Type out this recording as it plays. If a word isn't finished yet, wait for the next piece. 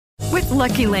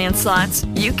Lucky Land Slots,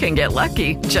 you can get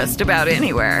lucky just about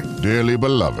anywhere. Dearly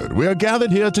beloved, we are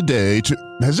gathered here today to...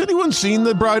 Has anyone seen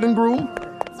the bride and groom?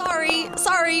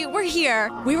 Sorry, we're here.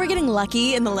 We were getting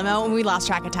lucky in the limo and we lost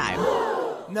track of time.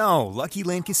 No, Lucky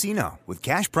Land Casino, with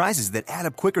cash prizes that add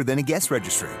up quicker than a guest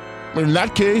registry. In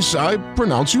that case, I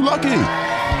pronounce you lucky.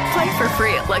 Play for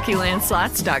free at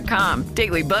LuckyLandSlots.com.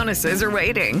 Daily bonuses are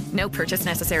waiting. No purchase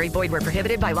necessary. Void where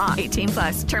prohibited by law.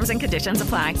 18+. Terms and conditions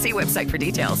apply. See website for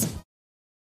details.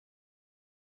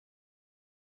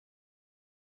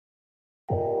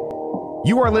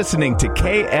 You are listening to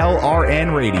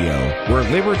KLRN Radio, where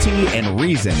liberty and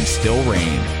reason still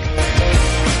reign.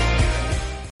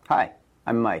 Hi,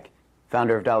 I'm Mike,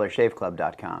 founder of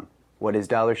DollarShaveClub.com. What is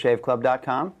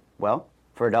DollarShaveClub.com? Well,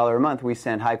 for $1 a month, we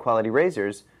send high-quality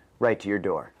razors right to your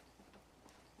door.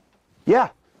 Yeah,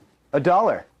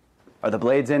 $1. Are the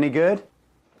blades any good?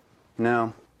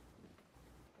 No.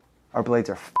 Our blades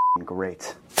are f***ing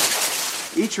great.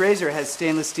 Each razor has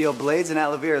stainless steel blades, an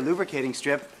aloe vera lubricating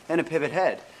strip, and a pivot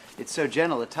head. It's so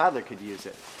gentle a toddler could use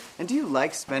it. And do you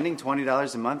like spending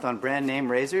 $20 a month on brand name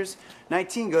razors?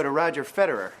 19 go to Roger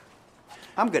Federer.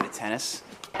 I'm good at tennis.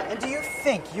 And do you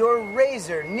think your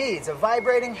razor needs a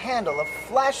vibrating handle, a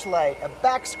flashlight, a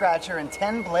back scratcher, and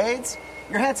 10 blades?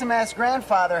 Your handsome-ass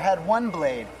grandfather had 1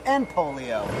 blade and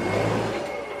polio.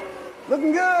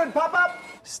 Looking good, pop up!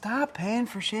 Stop paying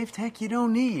for shave tech you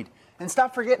don't need. And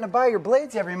stop forgetting to buy your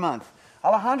blades every month.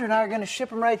 Alejandro and I are going to ship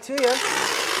them right to you.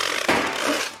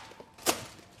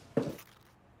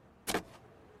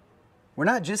 We're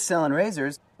not just selling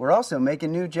razors, we're also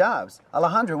making new jobs.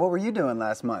 Alejandro, what were you doing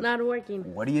last month? Not working.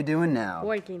 What are you doing now?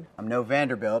 Working. I'm no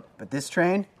Vanderbilt, but this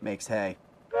train makes hay.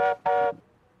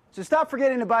 So stop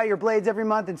forgetting to buy your blades every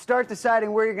month and start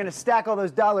deciding where you're going to stack all those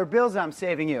dollar bills I'm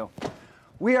saving you.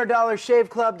 We are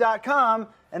DollarShaveClub.com,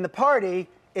 and the party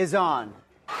is on.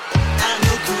 I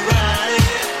know karate,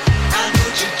 I know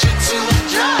jiu-jitsu, I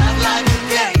drive like a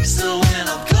gangster when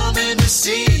I'm coming to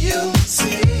see you,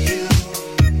 see you.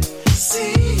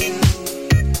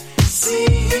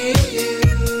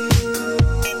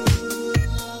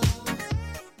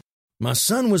 My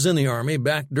son was in the Army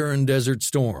back during Desert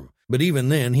Storm, but even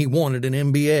then he wanted an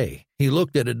MBA. He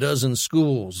looked at a dozen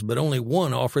schools, but only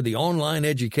one offered the online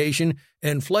education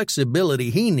and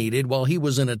flexibility he needed while he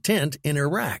was in a tent in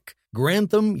Iraq,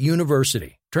 Grantham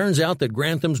University. Turns out that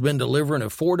Grantham's been delivering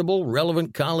affordable,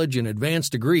 relevant college and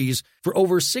advanced degrees for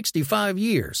over 65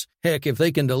 years. Heck, if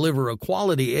they can deliver a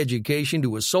quality education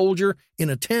to a soldier in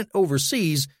a tent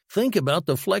overseas, think about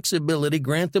the flexibility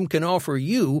Grantham can offer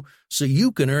you so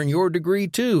you can earn your degree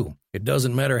too. It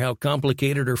doesn't matter how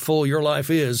complicated or full your life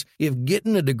is, if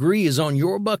getting a degree is on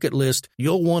your bucket list,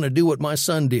 you'll want to do what my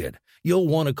son did. You'll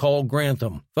want to call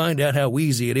Grantham. Find out how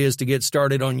easy it is to get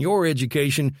started on your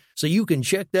education so you can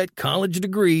check that college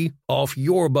degree off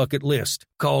your bucket list.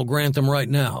 Call Grantham right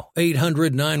now,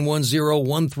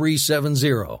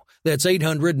 800-910-1370. That's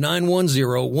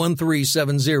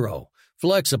 800-910-1370.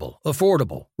 Flexible,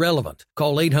 affordable, relevant.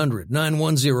 Call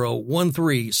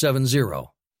 800-910-1370.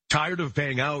 Tired of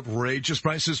paying outrageous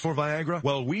prices for Viagra?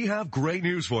 Well, we have great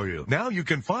news for you. Now you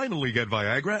can finally get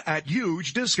Viagra at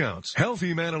huge discounts.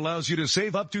 Healthy Man allows you to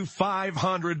save up to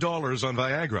 $500 on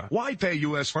Viagra. Why pay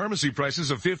U.S. pharmacy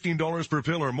prices of $15 per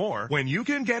pill or more when you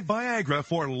can get Viagra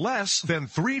for less than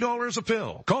 $3 a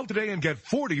pill? Call today and get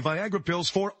 40 Viagra pills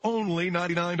for only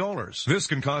 $99. This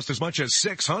can cost as much as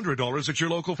 $600 at your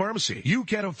local pharmacy. You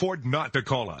can't afford not to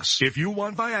call us. If you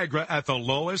want Viagra at the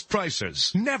lowest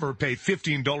prices, never pay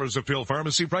 $15 a pill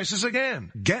pharmacy prices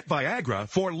again. Get Viagra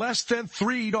for less than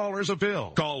 $3 a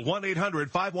pill. Call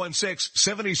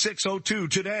 1-800-516-7602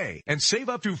 today and save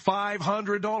up to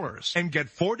 $500 and get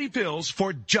 40 pills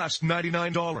for just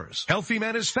 $99. Healthy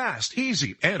Man is fast,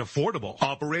 easy, and affordable.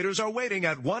 Operators are waiting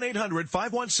at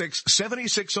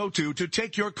 1-800-516-7602 to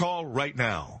take your call right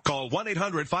now. Call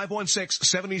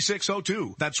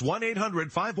 1-800-516-7602. That's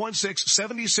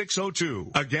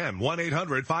 1-800-516-7602. Again,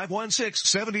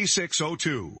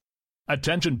 1-800-516-7602.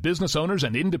 Attention business owners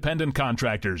and independent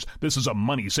contractors. This is a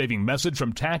money-saving message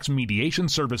from Tax Mediation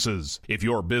Services. If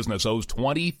your business owes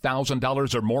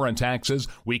 $20,000 or more in taxes,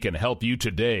 we can help you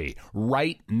today,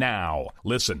 right now.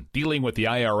 Listen, dealing with the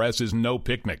IRS is no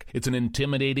picnic. It's an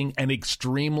intimidating and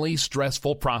extremely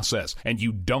stressful process, and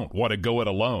you don't want to go it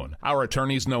alone. Our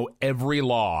attorneys know every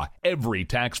law, every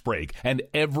tax break, and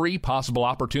every possible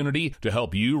opportunity to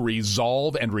help you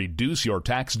resolve and reduce your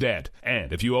tax debt.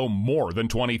 And if you owe more than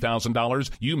 $20,000,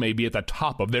 $100,000, you may be at the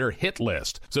top of their hit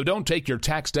list. So don't take your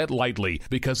tax debt lightly,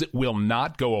 because it will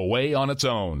not go away on its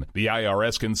own. The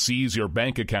IRS can seize your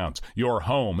bank accounts, your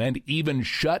home, and even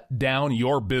shut down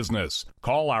your business.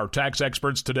 Call our tax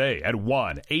experts today at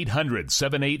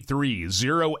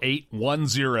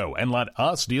 1-800-783-0810 and let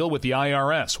us deal with the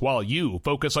IRS while you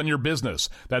focus on your business.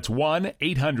 That's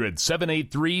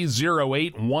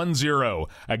 1-800-783-0810.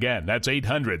 Again, that's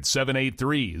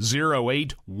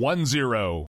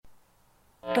 800-783-0810.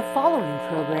 The following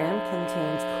program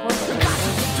contains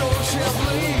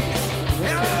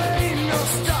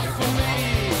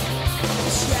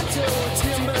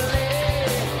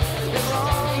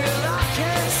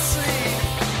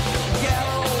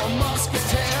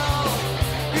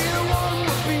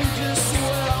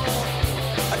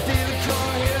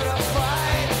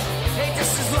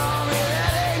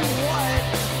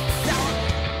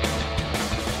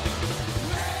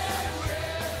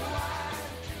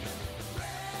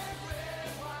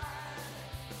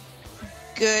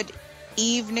Good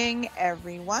evening,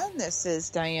 everyone. This is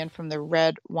Diane from the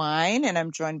Red Wine, and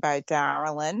I'm joined by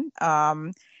Darylyn.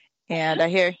 And I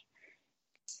hear,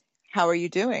 how are you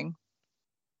doing?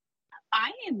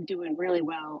 I am doing really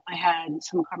well. I had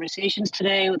some conversations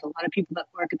today with a lot of people that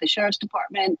work at the Sheriff's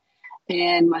Department,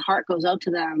 and my heart goes out to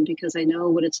them because I know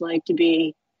what it's like to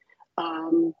be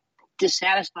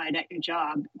dissatisfied at your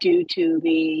job due to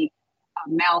the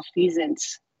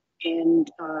malfeasance and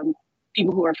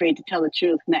people who are afraid to tell the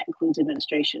truth, and that includes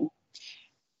administration.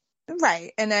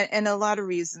 Right. And a lot of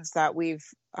reasons that we've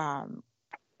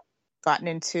gotten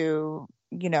into,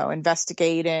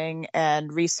 investigating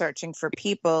and researching for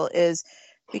people is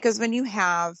because when you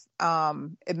have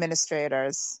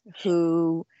administrators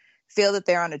who feel that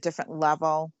they're on a different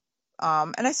level,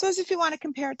 and I suppose if you want to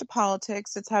compare it to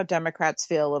politics, it's how Democrats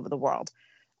feel over the world.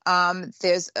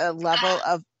 There's a level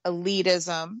of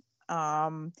elitism.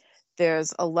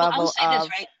 There's a level I'll say this,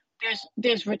 right?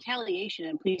 There's retaliation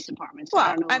in police departments.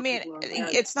 Well,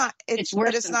 it's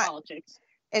worse than politics.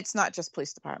 It's not just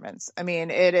police departments. I mean,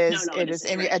 it is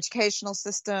in your educational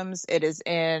systems. It is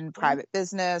in private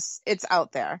business. It's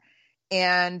out there.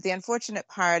 And the unfortunate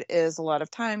part is a lot of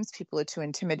times people are too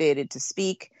intimidated to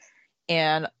speak.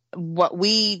 And what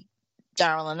we,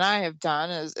 Daryl and I, have done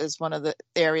is one of the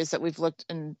areas that we've looked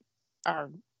and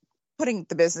are putting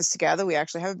the business together. We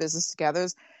actually have a business together.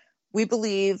 We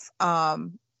believe our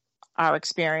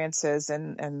experiences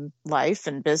in life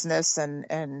and business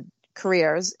and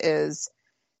careers is,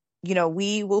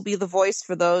 we will be the voice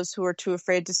for those who are too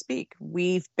afraid to speak.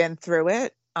 We've been through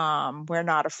it. We're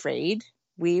not afraid.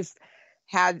 We've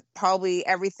had probably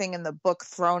everything in the book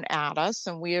thrown at us,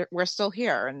 and we're still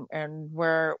here, and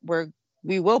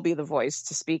we will be the voice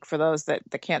to speak for those that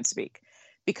can't speak,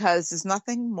 because there's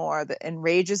nothing more that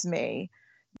enrages me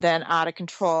than out of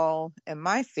control in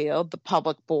my field, the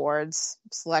public boards,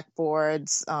 select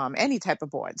boards, any type of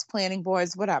boards, planning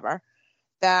boards, whatever,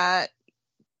 that,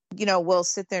 will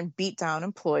sit there and beat down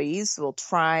employees, will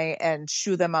try and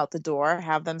shoo them out the door,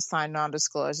 have them sign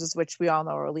non-disclosures, which we all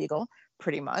know are illegal,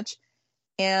 pretty much.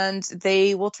 And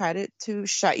they will try to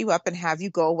shut you up and have you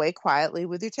go away quietly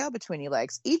with your tail between your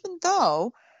legs, even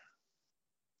though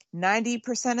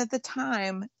 90% of the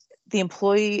time the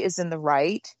employee is in the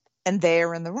right and they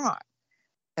are in the wrong.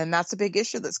 And that's a big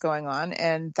issue that's going on.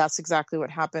 And that's exactly what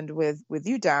happened with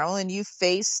you, Daryl. And you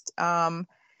faced and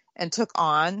took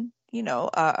on,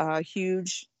 a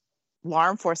huge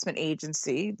law enforcement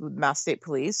agency, Mass State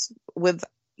Police, with,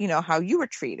 how you were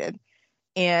treated.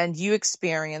 And you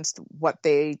experienced what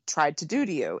they tried to do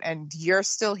to you. And you're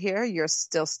still here. You're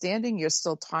still standing. You're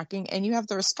still talking. And you have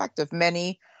the respect of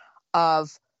many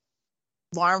of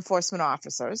law enforcement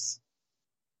officers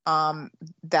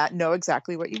that know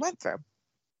exactly what you went through,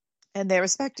 and they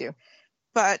respect you.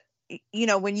 But,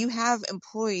 when you have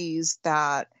employees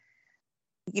that,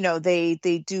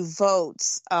 they do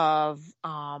votes of,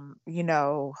 are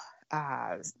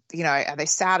they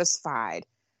satisfied?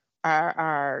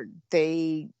 Are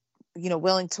they,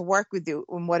 willing to work with you?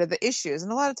 And what are the issues?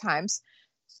 And a lot of times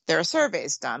there are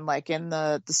surveys done, like in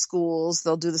the schools,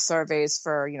 they'll do the surveys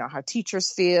for, how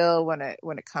teachers feel when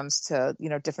it comes to,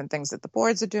 different things that the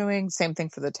boards are doing. Same thing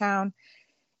for the town.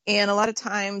 And a lot of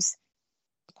times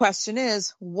the question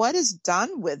is, what is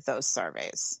done with those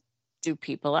surveys? Do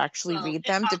people actually read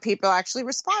them? Do people actually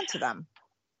respond to them?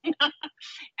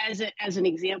 As an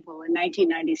example, in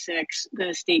 1996,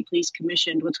 the state police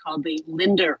commissioned what's called the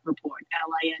Linder Report,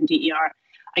 Linder.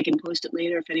 I can post it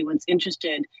later if anyone's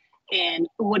interested. And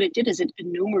what it did is it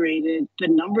enumerated the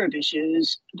number of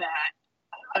issues that,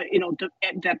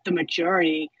 that the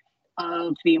majority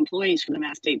of the employees for the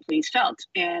Mass State Police felt.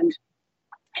 And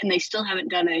and they still haven't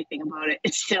done anything about it.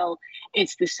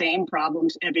 It's the same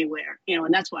problems everywhere,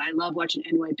 and that's why I love watching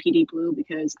NYPD Blue,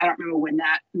 because I don't remember when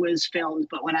that was filmed,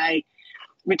 but when I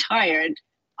retired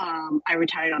on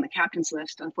the captain's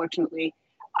list, unfortunately.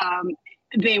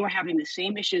 They were having the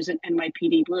same issues in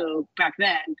NYPD Blue back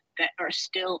then that are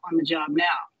still on the job now.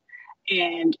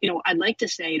 And, I'd like to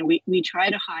say, we try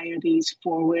to hire these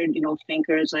forward,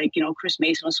 thinkers, like, Chris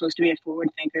Mason was supposed to be a forward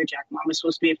thinker. Jack Ma was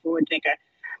supposed to be a forward thinker.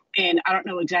 And I don't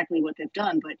know exactly what they've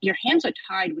done, but your hands are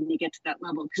tied when you get to that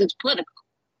level because it's political.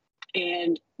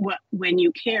 And when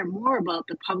you care more about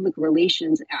the public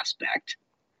relations aspect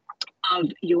of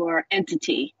your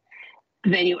entity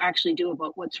than you actually do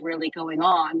about what's really going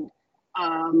on,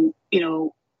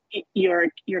 you're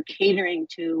catering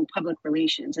to public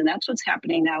relations, and that's what's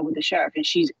happening now with the sheriff. And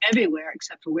she's everywhere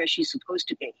except for where she's supposed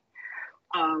to be.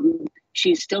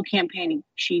 She's still campaigning.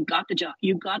 She got the job.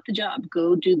 You got the job.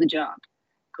 Go do the job.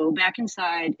 Go back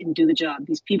inside and do the job.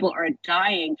 These people are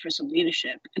dying for some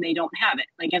leadership, and they don't have it.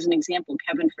 Like, as an example,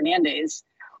 Kevin Fernandez,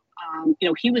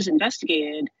 he was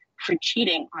investigated for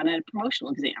cheating on a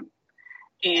promotional exam,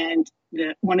 and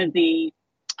one of the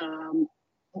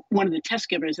test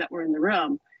givers that were in the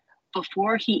room,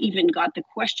 before he even got the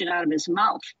question out of his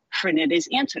mouth, Fernandez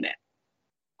answered it.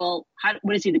 Well,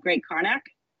 what is he, the great Karnak?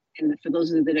 And for those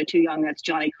of you that are too young, that's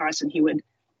Johnny Carson. He would,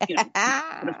 put a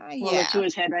bullet to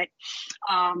his head, right?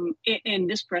 And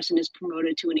this person is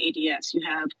promoted to an ADS. You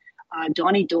have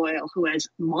Donnie Doyle, who has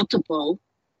multiple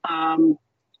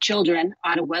children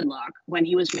out of wedlock when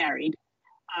he was married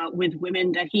with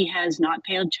women that he has not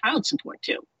paid child support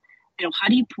to. How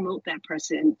do you promote that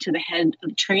person to the head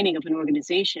of training of an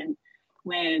organization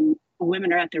when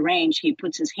women are at the range? He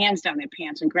puts his hands down their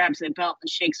pants and grabs their belt and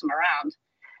shakes them around.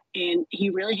 And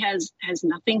he really has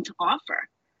nothing to offer,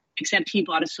 except he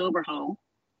bought a sober home.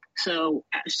 So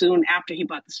soon after he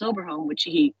bought the sober home, which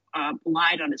he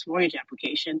lied on his mortgage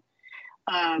application,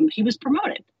 he was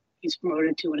promoted. He's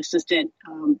promoted to an assistant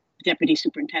deputy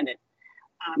superintendent.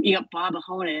 You got Bob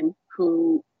Ahonen,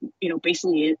 who,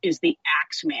 basically is the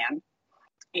axe man,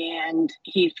 and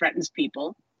he threatens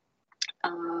people,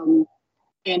 and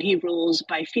he rules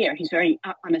by fear. He's very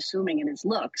unassuming in his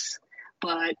looks,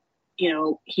 but,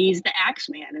 he's the axe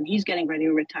man, and he's getting ready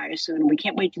to retire soon. We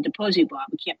can't wait to depose you, Bob.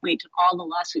 We can't wait to all the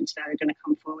lawsuits that are going to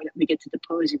come forward that we get to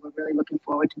depose you. We're really looking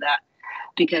forward to that,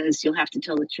 because you'll have to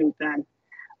tell the truth then.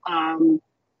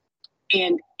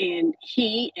 And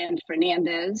he and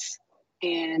Fernandez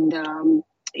and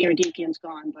Iridikian's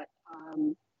gone, but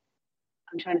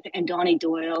I'm trying to think, and Donnie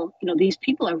Doyle, these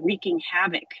people are wreaking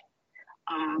havoc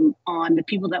on the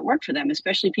people that work for them,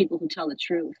 especially people who tell the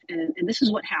truth. And this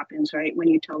is what happens, right? When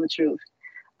you tell the truth,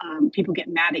 people get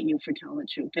mad at you for telling the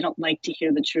truth. They don't like to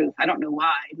hear the truth. I don't know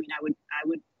why. I mean,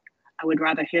 I would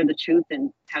rather hear the truth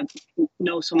than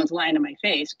know someone's lying in my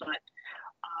face. But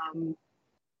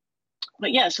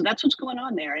yeah, so that's what's going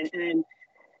on there. And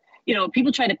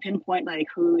people try to pinpoint like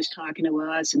who's talking to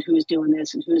us and who's doing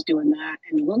this and who's doing that.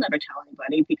 And we'll never tell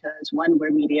anybody because, one,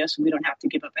 we're media, so we don't have to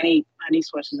give up any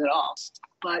sources at all.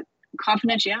 But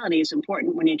confidentiality is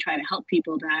important when you're trying to help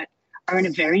people that are in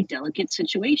a very delicate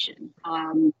situation.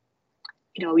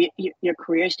 Your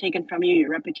career is taken from you, your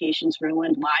reputation's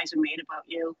ruined, lies are made about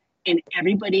you, and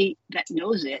everybody that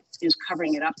knows it is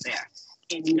covering it up there.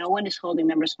 And no one is holding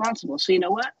them responsible. So you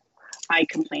know what? I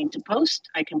complained to Post.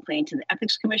 I complained to the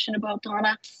Ethics Commission about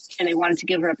Donna, and they wanted to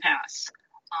give her a pass.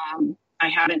 I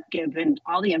haven't given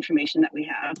all the information that we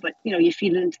have, but you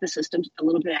feed it into the system a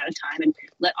little bit at a time and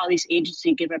let all these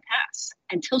agencies give her a pass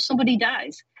until somebody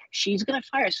dies. She's going to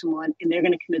fire someone, and they're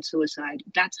going to commit suicide.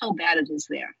 That's how bad it is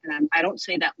there, and I don't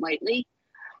say that lightly.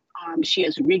 She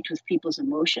has wreaked with people's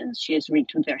emotions. She has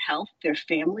wreaked with their health, their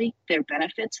family, their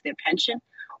benefits, their pension,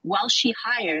 while she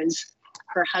hires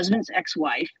her husband's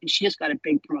ex-wife, and she just got a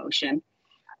big promotion.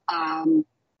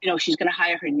 She's going to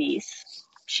hire her niece.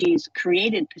 She's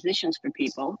created positions for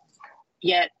people,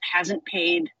 yet hasn't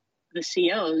paid the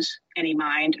COs any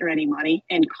mind or any money.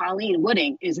 And Colleen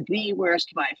Wooding is the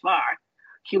worst by far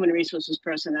human resources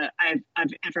person that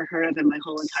I've ever heard of in my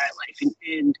whole entire life.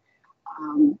 And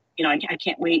I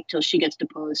can't wait till she gets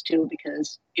deposed too,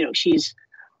 because she's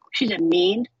a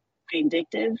mean,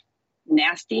 vindictive,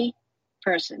 nasty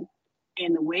person.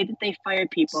 And the way that they fire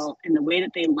people and the way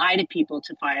that they lie to people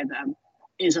to fire them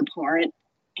is abhorrent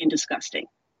and disgusting.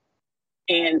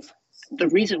 And the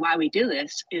reason why we do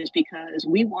this is because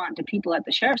we want the people at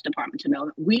the Sheriff's Department to know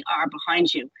that we are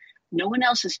behind you. No one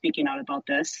else is speaking out about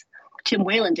this. Tim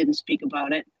Whalen didn't speak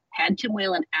about it. Had Tim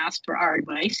Whalen asked for our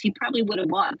advice, he probably would have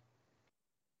won.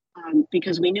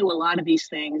 Because we knew a lot of these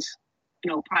things,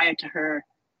 prior to her,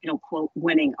 quote,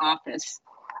 winning office.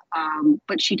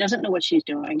 But she doesn't know what she's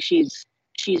doing. She's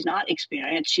not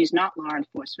experienced. She's not law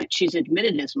enforcement. She's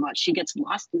admitted as much. She gets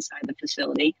lost inside the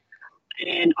facility,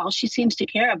 and all she seems to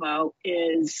care about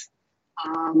is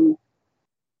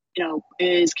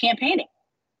campaigning.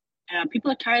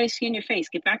 People are tired of seeing your face.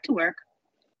 Get back to work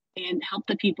and help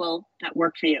the people that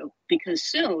work for you, because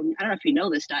soon, I don't know if you know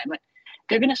this, Di, but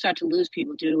they're going to start to lose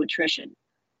people due to attrition,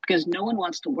 because no one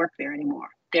wants to work there anymore.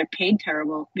 They're paid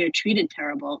terrible, they're treated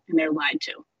terrible, and they're lied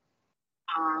to.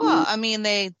 Well, I mean,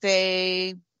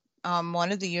 they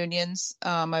one of the unions,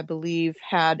 I believe,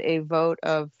 had a vote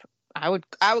of, I would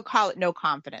call it no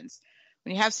confidence.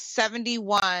 When you have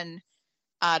 71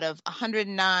 out of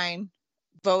 109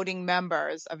 voting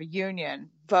members of a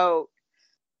union vote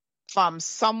from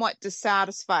somewhat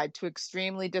dissatisfied to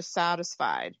extremely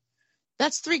dissatisfied,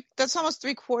 that's almost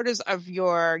 3/4 of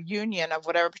your union, of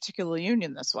whatever particular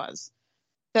union this was,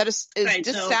 that is right,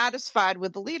 dissatisfied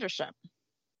with the leadership.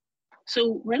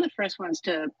 So we're the first ones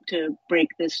to break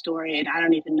this story, and I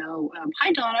don't even know.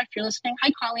 Hi, Donna, if you're listening.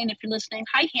 Hi, Colleen, if you're listening.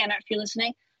 Hi, Hannah, if you're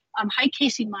listening. Hi,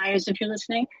 Casey Myers, if you're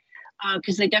listening.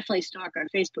 Because they definitely stalk our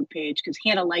Facebook page, because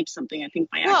Hannah liked something, I think,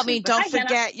 by accident. Well, I mean,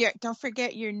 don't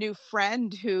forget your new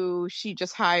friend who she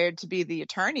just hired to be the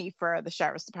attorney for the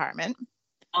Sheriff's Department.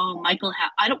 Oh, Michael.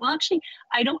 I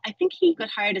think he got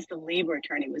hired as the labor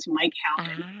attorney. Was Mike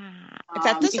Halpin?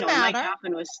 That doesn't matter. Mike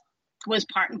Halpin was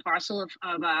part and parcel of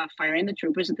firing the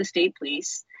troopers at the state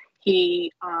police.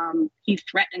 He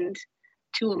threatened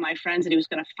two of my friends that he was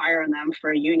going to fire them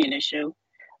for a union issue.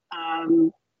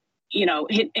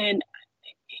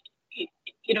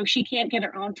 She can't get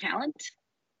her own talent.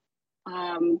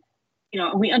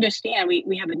 We understand.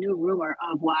 We have a new rumor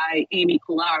of why Amy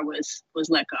Kular was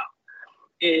let go,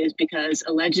 is because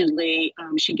allegedly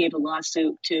she gave a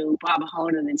lawsuit to Bob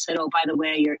Honan and said, "Oh, by the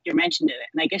way, you're mentioned in it."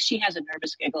 And I guess she has a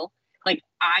nervous giggle. Like,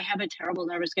 I have a terrible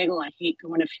nervous giggle. I hate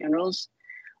going to funerals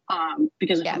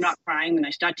because if I'm not crying, then I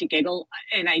start to giggle,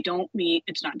 and I don't mean,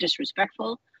 it's not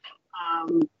disrespectful.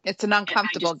 It's an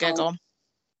uncomfortable giggle.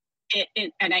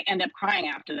 And I end up crying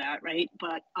after that, right?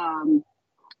 But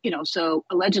so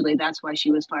allegedly that's why she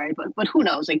was fired. But who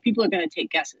knows? Like, people are going to take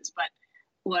guesses. But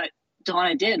what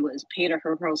Donna did was paid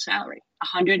her whole salary.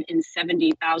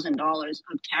 $170,000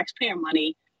 of taxpayer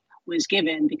money was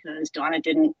given because Donna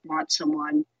didn't want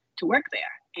someone to work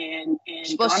there. And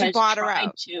well, she bought her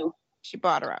out. She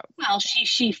bought her out. Well,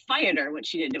 she fired her. What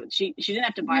she did do, she didn't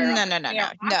have to buy her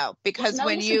out. No. Because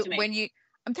when you,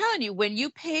 I'm telling you, when you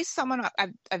pay someone,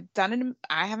 I've done it.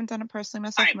 I haven't done it personally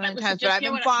myself a million times, but I've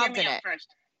been involved in it.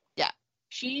 First. Yeah.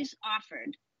 She's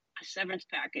offered a severance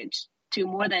package to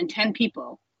more than 10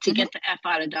 people to get the F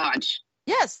out of Dodge.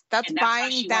 Yes, that's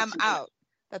buying them out.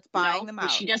 That's buying them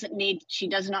out. She does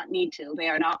not need to. They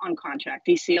are not on contract.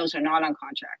 These COs are not on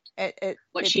contract.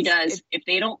 What she does, if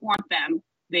they don't want them,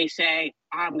 they say,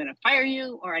 "I'm going to fire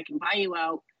you, or I can buy you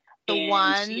out." The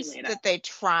ones that they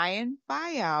try and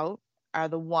buy out are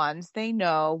the ones they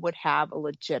know would have a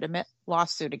legitimate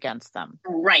lawsuit against them.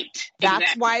 Right.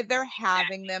 That's why they're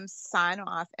having them sign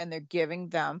off, and they're giving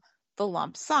them the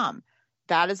lump sum.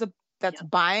 That's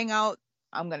buying out.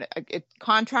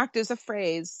 Contract is a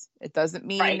phrase. It doesn't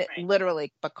mean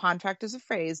literally, but contract is a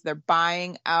phrase. They're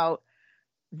buying out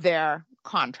their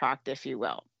contract, if you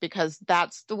will, because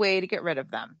that's the way to get rid of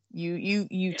them.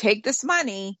 You take this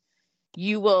money,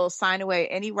 you will sign away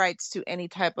any rights to any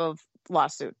type of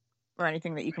lawsuit or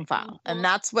anything that you can file, and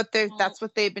that's what they've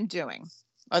been doing,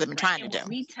 or they've been trying to do.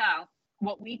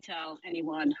 What we tell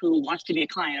anyone who wants to be a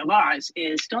client of ours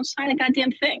is, don't sign a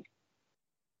goddamn thing.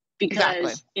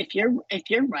 Because if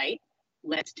you're right,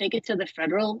 let's take it to the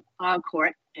federal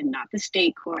court and not the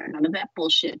state court. None of that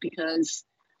bullshit. Because,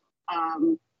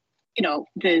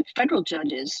 the federal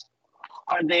judges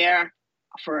are there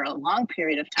for a long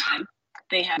period of time.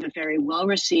 They have a very well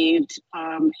received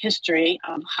history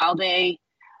of how they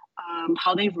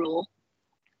rule.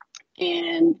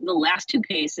 And the last two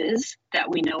cases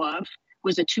that we know of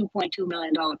was a $2.2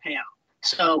 million payout.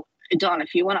 So, Dawn,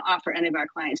 if you want to offer any of our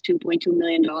clients $2.2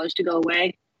 million to go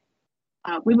away,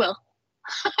 we will.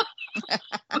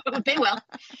 They will.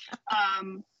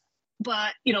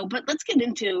 But let's get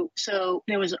into, so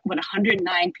there was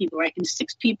 109 people, right? And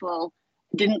 6 people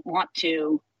didn't want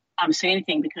to say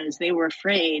anything because they were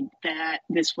afraid that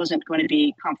this wasn't going to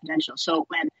be confidential. So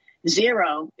when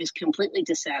 0 is completely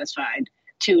dissatisfied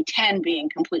to 10 being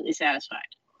completely satisfied.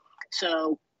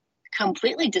 So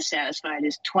completely dissatisfied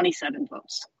is 27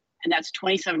 votes. And that's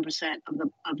 27%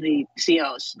 of the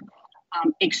COs.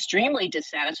 Extremely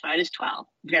dissatisfied is 12.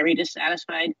 Very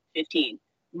dissatisfied, 15.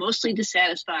 Mostly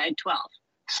dissatisfied, 12.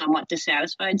 Somewhat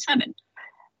dissatisfied, 7.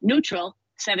 Neutral,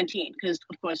 17, because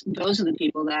of course those are the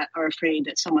people that are afraid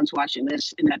that someone's watching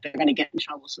this and that they're going to get in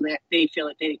trouble, so they feel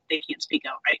like they can't speak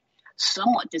out, right?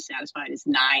 Somewhat dissatisfied is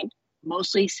 9.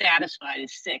 Mostly satisfied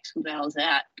is 6. Who the hell is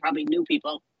that? Probably new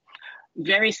people.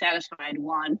 Very satisfied,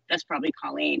 1. That's probably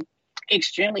Colleen.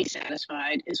 Extremely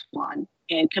satisfied is 1.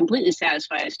 And completely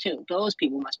satisfied is 2. Those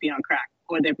people must be on crack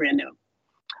or they're brand new.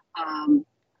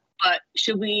 But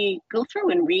should we go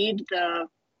through and read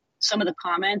some of the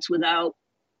comments without,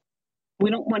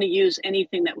 we don't want to use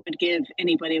anything that would give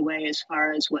anybody away as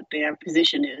far as what their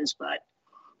position is. But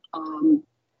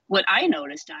what I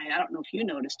noticed, I don't know if you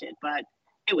noticed it, but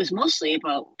it was mostly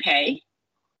about pay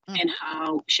and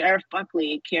how Sheriff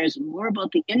Buckley cares more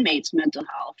about the inmates' mental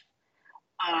health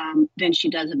than she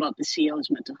does about the CO's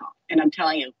mental health. And I'm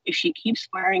telling you, if she keeps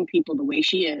firing people the way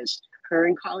she is, her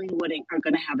and Colleen Wooding are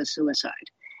going to have a suicide.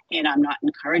 And I'm not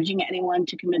encouraging anyone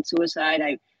to commit suicide.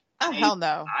 Hell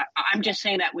no. I'm just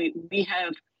saying that we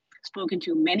have spoken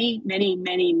to many, many,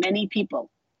 many, many people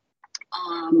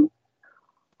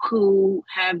who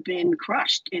have been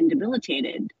crushed and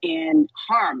debilitated and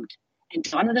harmed. And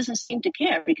Donna doesn't seem to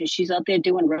care because she's out there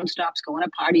doing road stops, going to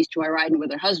parties, joyriding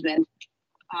with her husband,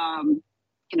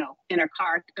 in her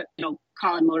car,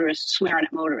 calling motorists, swearing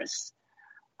at motorists.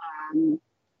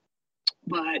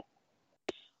 But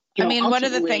one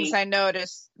of the things I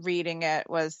noticed reading it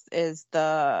is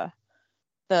the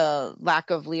lack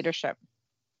of leadership.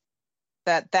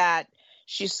 That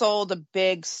she sold a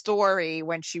big story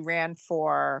when she ran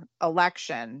for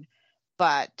election,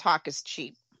 but talk is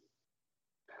cheap.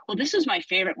 Well, this is my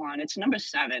favorite one. It's number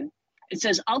 7. It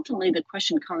says, ultimately, the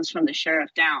question comes from the sheriff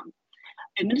down.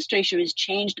 Administration is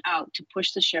changed out to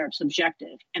push the sheriff's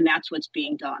objective, and that's what's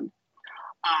being done.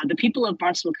 The people of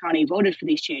Barnstable County voted for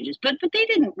these changes, but they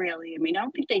didn't really. I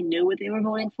don't think they knew what they were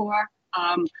voting for.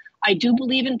 I do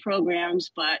believe in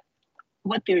programs, but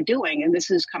what they're doing, and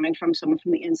this is coming from someone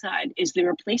from the inside, is they're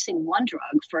replacing one drug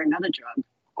for another drug,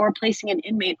 or placing an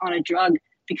inmate on a drug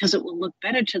because it will look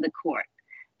better to the court.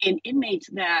 And inmates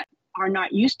that are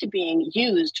not used to being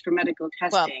used for medical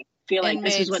testing feel like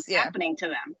this is what's happening to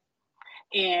them.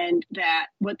 And that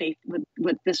what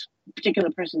this particular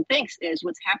person thinks is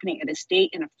what's happening at a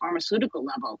state and a pharmaceutical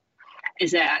level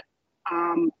is that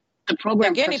the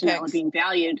program personnel are being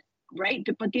valued, right?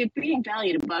 But they're being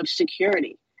valued above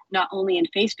security, not only in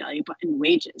face value, but in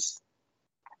wages.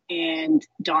 And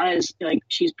Donna's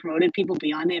she's promoted people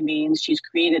beyond their means. She's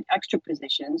created extra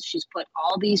positions. She's put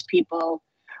all these people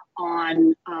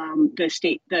on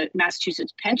the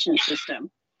Massachusetts pension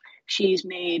system. She's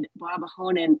made Bob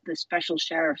Ahonen the special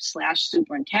sheriff /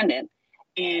 superintendent.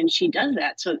 And she does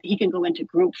that so he can go into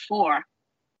group 4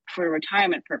 for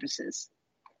retirement purposes.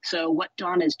 So what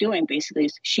Donna is doing basically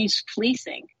is she's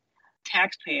fleecing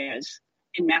taxpayers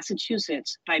in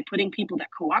Massachusetts by putting people that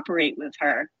cooperate with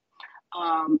her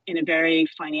in a very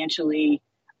financially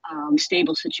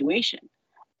stable situation.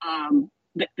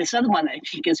 This other one that I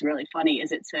think is really funny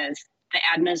is it says, the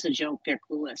admin is a joke, they're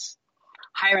clueless.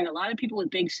 Hiring a lot of people with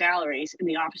big salaries in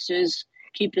the offices,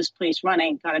 keep this place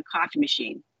running, got a coffee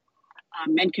machine.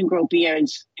 Men can grow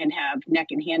beards and have neck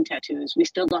and hand tattoos. We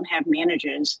still don't have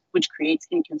managers, which creates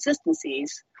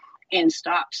inconsistencies and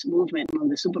stops movement among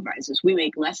the supervisors. We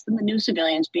make less than the new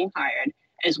civilians being hired,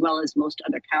 as well as most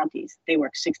other counties. They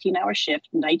work 16-hour shift,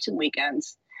 nights and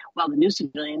weekends, while the new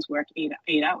civilians work 8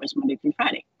 hours Monday through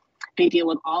Friday. They deal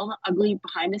with all the ugly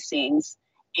behind the scenes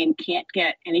and can't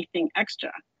get anything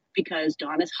extra because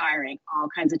Dawn is hiring all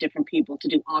kinds of different people to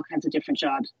do all kinds of different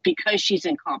jobs because she's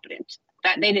incompetent.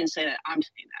 That they didn't say that. I'm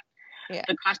saying that. Yeah.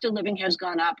 The cost of living has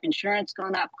gone up. Insurance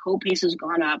gone up. Co-pays has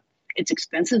gone up. It's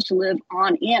expensive to live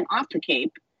on and off the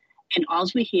Cape. And all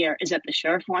we hear is that the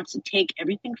sheriff wants to take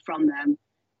everything from them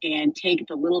and take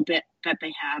the little bit that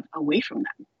they have away from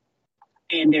them.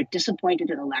 And they're disappointed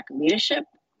in the lack of leadership.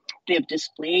 They have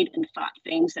displayed and thought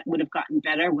things that would have gotten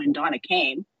better when Donna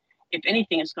came. If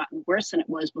anything, it's gotten worse than it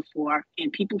was before.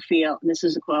 And people feel, and this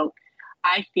is a quote,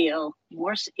 I feel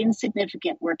more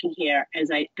insignificant working here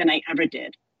than I ever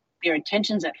did. Their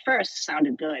intentions at first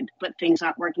sounded good, but things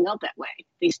aren't working out that way.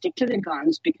 They stick to their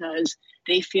guns because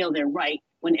they feel they're right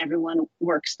when everyone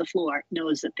works the floor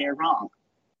knows that they're wrong.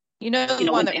 The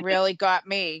one that really got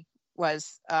me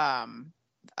was, and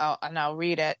I'll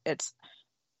read it. It's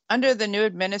under the new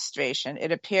administration,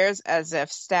 it appears as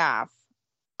if staff,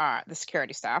 the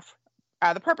security staff,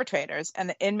 are the perpetrators and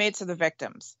the inmates are the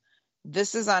victims.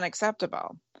 This is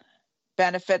unacceptable.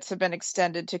 Benefits have been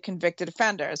extended to convicted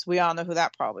offenders. We all know who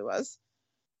that probably was.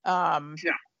 And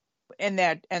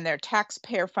their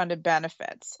taxpayer-funded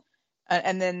benefits.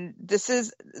 And then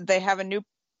they have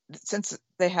since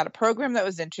they had a program that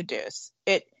was introduced,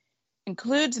 it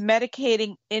includes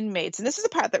medicating inmates, and this is the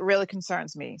part that really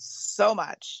concerns me so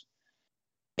much.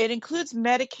 It includes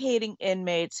medicating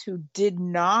inmates who did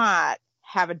not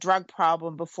have a drug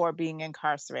problem before being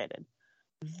incarcerated.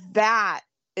 That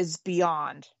is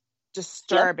beyond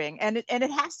disturbing, and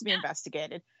it has to be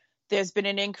investigated. There's been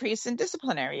an increase in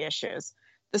disciplinary issues.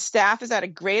 The staff is at a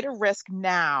greater risk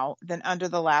now than under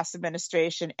the last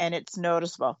administration, and it's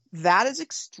noticeable. That is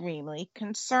extremely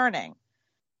concerning.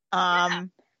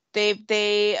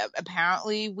 They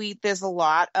apparently there's a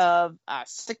lot of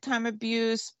sick time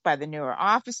abuse by the newer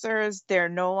officers. There's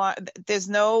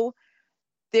no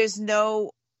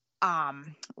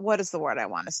what is the word I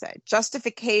want to say?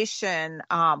 Justification,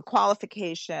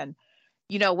 qualification.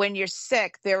 When you're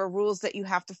sick, there are rules that you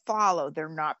have to follow. They're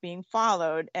not being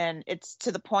followed. And it's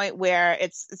to the point where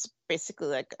it's basically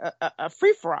like a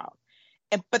free-for-all.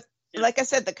 But like I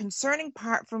said, the concerning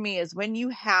part for me is when you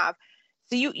have,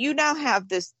 so you now have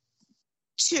this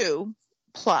 2+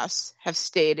 have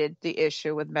stated the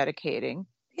issue with medicating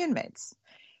inmates.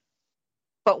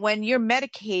 But when you're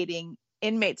medicating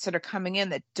inmates that are coming in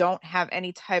that don't have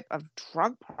any type of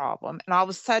drug problem, and all of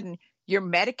a sudden you're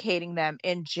medicating them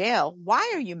in jail.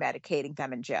 Why are you medicating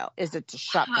them in jail? Is it to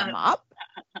shut them up?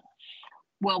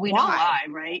 Well, we know why,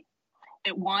 right?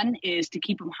 One is to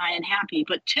keep them high and happy,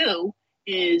 but 2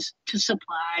 is to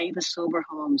supply the sober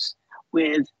homes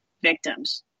with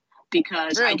victims.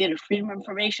 Because I did a Freedom of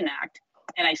Information Act,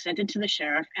 and I sent it to the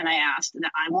sheriff, and I asked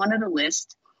that I wanted a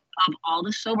list of all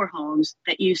the sober homes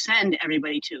that you send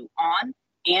everybody to on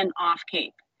and off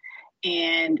Cape.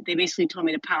 And they basically told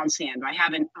me to pound sand. I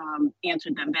haven't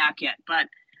answered them back yet. But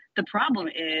the problem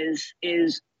is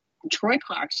Troy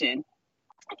Clarkson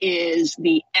is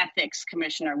the ethics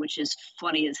commissioner, which is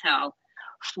funny as hell,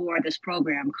 for this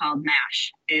program called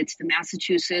MASH. It's the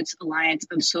Massachusetts Alliance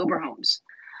of Sober Homes.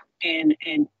 And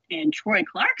Troy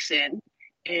Clarkson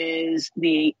is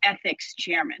the ethics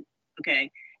chairman.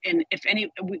 Okay. And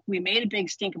we made a big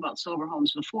stink about sober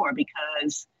homes before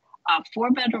because a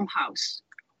 4-bedroom house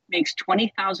makes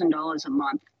 $20,000 a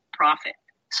month profit.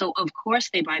 So of course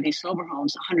they buy these sober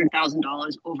homes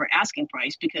 $100,000 over asking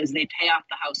price because they pay off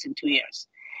the house in 2 years.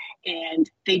 And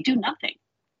they do nothing.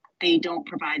 They don't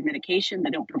provide medication. They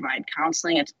don't provide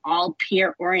counseling. It's all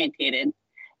peer orientated.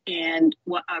 And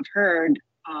what I've heard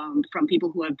from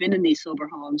people who have been in these sober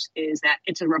homes is that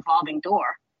it's a revolving door,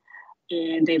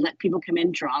 and they let people come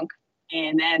in drunk,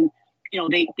 and then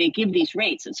they give these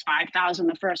rates. It's $5,000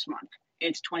 the first month,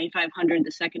 it's $2,500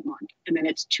 the second month, and then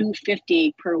it's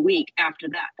 $250 per week after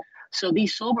that. So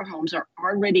these sober homes are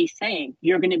already saying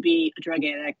you're going to be a drug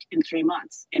addict in 3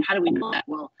 months. And how do we know that?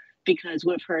 Well, because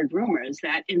we've heard rumors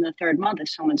that in the 3rd month, if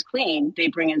someone's clean, they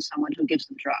bring in someone who gives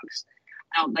them drugs.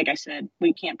 Now, like I said,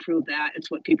 we can't prove that.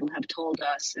 It's what people have told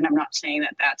us. And I'm not saying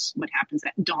that that's what happens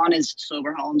at Donna's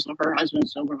sober homes or her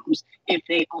husband's sober homes if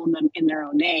they own them in their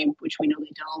own name, which we know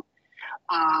they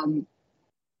don't.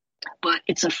 But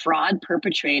it's a fraud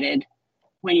perpetrated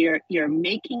when you're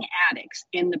making addicts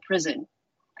in the prison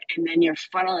and then you're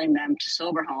funneling them to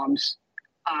sober homes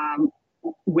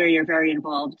where you're very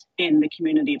involved in the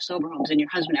community of sober homes. And your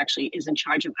husband actually is in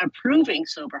charge of approving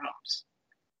sober homes.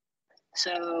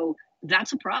 So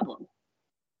that's a problem.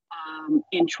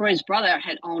 And Troy's brother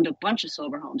had owned a bunch of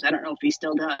sober homes. I don't know if he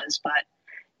still does, but,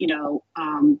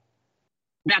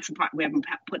 that's the part we haven't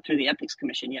put through the Ethics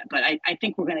Commission yet. But I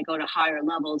think we're going to go to higher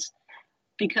levels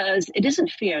because it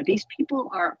isn't fair. These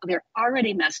people they're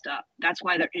already messed up. That's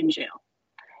why they're in jail.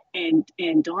 And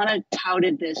Donna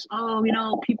touted this,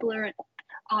 people are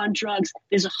on drugs.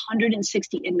 There's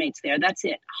 160 inmates there. That's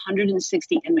it,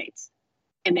 160 inmates.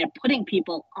 And they're putting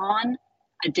people on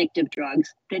addictive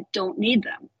drugs that don't need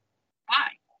them. Why?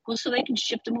 Well, so they can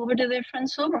shift them over to their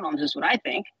friends' sober homes is what I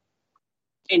think.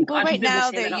 And right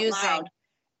now they're using,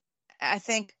 I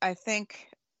think,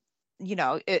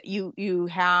 you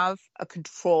have a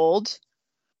controlled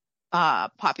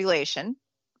population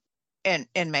and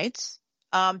inmates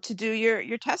to do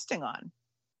your testing on.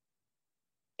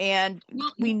 And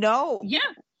we know. Yeah.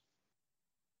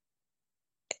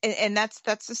 And that's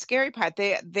the scary part.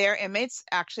 Their inmates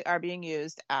actually are being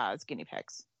used as guinea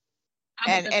pigs.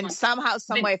 And somehow,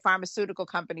 some way, pharmaceutical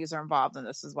companies are involved in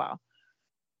this as well.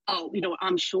 Oh,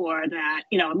 I'm sure that,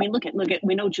 look at,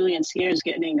 we know Julian Sears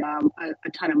getting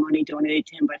a ton of money donated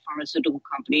to him by pharmaceutical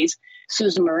companies.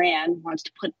 Susan Moran wants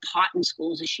to put pot in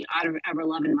schools. Is she out of her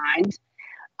ever-loving mind?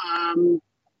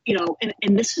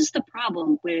 And this is the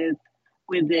problem with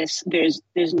this. There's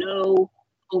no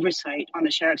oversight on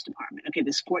the sheriff's department. Okay,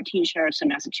 there's 14 sheriffs in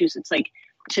Massachusetts. Like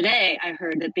today, I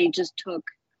heard that they just took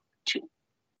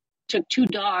 2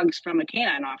 dogs from a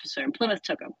canine officer, and Plymouth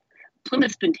took them.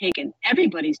 Plymouth's been taking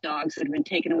everybody's dogs that have been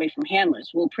taken away from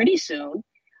handlers. Well, pretty soon,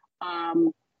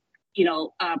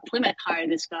 Plymouth hired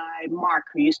this guy, Mark,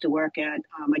 who used to work at,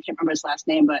 I can't remember his last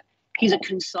name, but he's a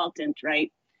consultant,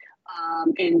 right?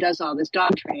 And does all this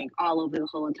dog training all over the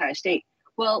whole entire state.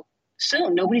 Well,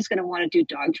 soon nobody's going to want to do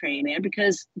dog training there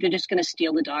because they're just going to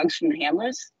steal the dogs from the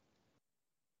handlers.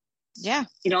 Yeah.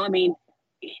 I mean,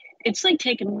 it's like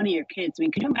taking one of your kids. I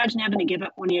mean, could you imagine having to give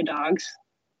up one of your dogs?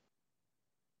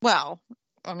 Well,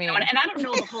 I mean, and I don't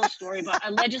know the whole story, but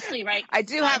allegedly, right? I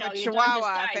do have a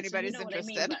Chihuahua if anybody's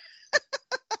interested.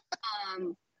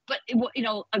 But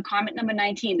on comment number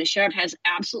 19, the sheriff has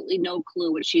absolutely no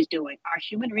clue what she's doing. Our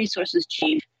human resources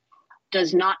chief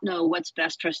does not know what's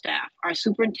best for staff. Our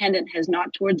superintendent has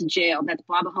not toured the jail. That's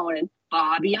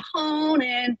Bobby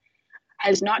Ahonen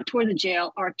has not toured the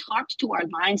jail or talked to our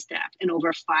line staff in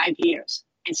over 5 years.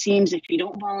 It seems if you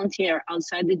don't volunteer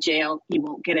outside the jail, you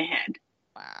won't get ahead.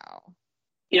 Wow.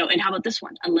 And how about this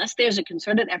one? Unless there's a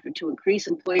concerted effort to increase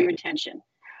employee retention,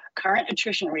 current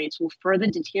attrition rates will further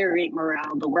deteriorate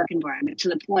morale, the work environment, to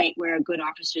the point where good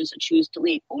officers choose to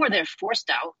leave, or they're forced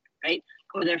out, right?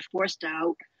 Or they're forced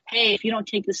out. Hey, if you don't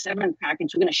take the severance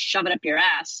package, we're going to shove it up your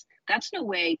ass. That's no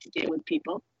way to deal with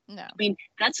people. No. I mean,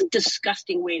 that's a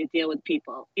disgusting way to deal with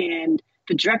people. And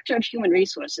the director of human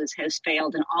resources has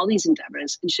failed in all these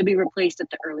endeavors and should be replaced at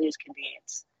the earliest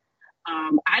convenience.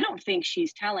 I don't think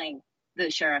she's telling the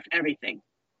sheriff everything,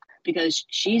 because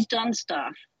she's done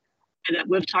stuff that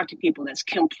we've talked to people that's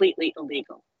completely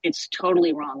illegal. It's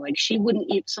totally wrong. Like, she wouldn't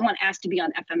even, someone asked to be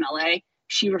on FMLA,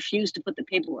 she refused to put the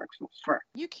paperwork for.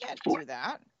 You can't do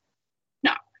that.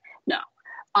 No.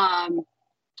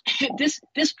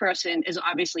 This person is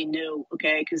obviously new,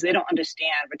 okay, because they don't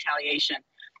understand retaliation.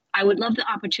 I would love the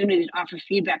opportunity to offer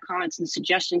feedback, comments, and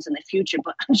suggestions in the future,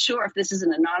 but I'm sure if this is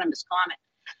an anonymous comment,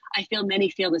 I feel many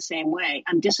feel the same way.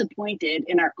 I'm disappointed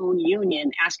in our own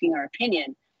union asking our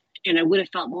opinion, and I would have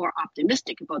felt more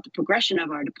optimistic about the progression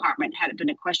of our department had it been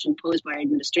a question posed by our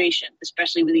administration,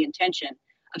 especially with the intention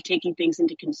of taking things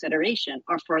into consideration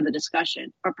or further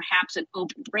discussion, or perhaps an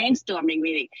open brainstorming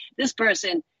meeting. This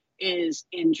person is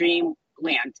in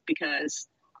dreamland, because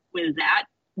with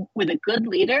a good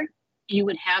leader, you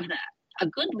would have that. A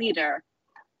good leader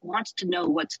wants to know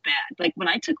what's bad. Like, when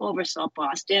I took over South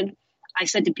Boston, I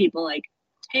said to people like,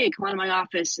 hey, come on to my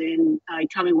office and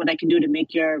tell me what I can do to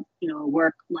make your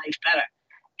work life better.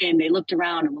 And they looked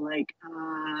around and were like,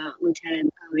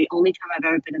 Lieutenant, the only time I've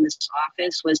ever been in this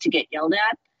office was to get yelled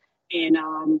at.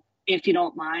 And if you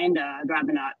don't mind, I'd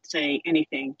rather not say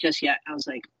anything just yet. I was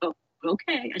like, oh,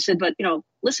 okay. I said, but,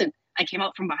 listen, I came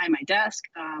out from behind my desk.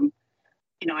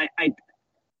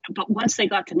 But once they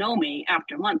got to know me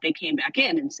after a month, they came back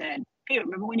in and said, hey,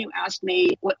 remember when you asked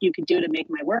me what you could do to make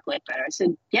my work life better? I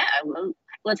said, yeah, well,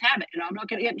 let's have it. I'm not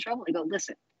going to get in trouble. I go,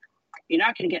 listen, you're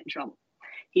not going to get in trouble.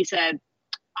 He said,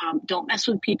 don't mess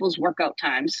with people's workout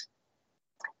times,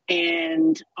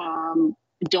 and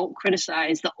don't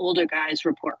criticize the older guys'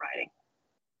 report writing.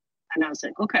 And I was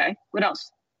like, okay, what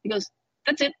else? He goes,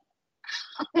 that's it.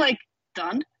 I'm like,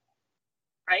 done.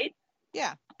 Right?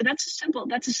 Yeah. That's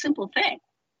a simple thing.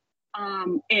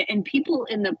 And people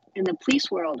in the police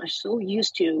world are so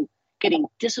used to getting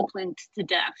disciplined to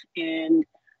death. And,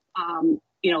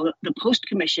 the post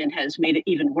commission has made it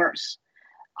even worse.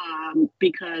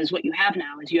 Because what you have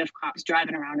now is you have cops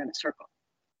driving around in a circle,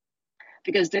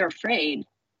 because they're afraid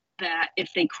that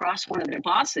if they cross one of their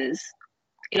bosses,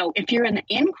 if you're in the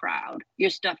in crowd, your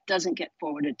stuff doesn't get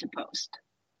forwarded to post.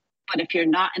 But if you're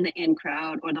not in the in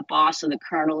crowd, or the boss or the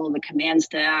colonel or the command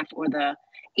staff or the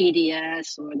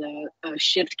ADS or the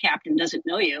shift captain doesn't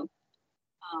know you,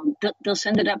 they'll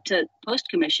send it up to post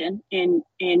commission, and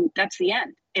that's the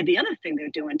end. And the other thing they're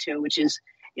doing too, which is,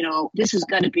 this has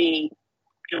got to be,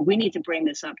 we need to bring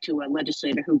this up to a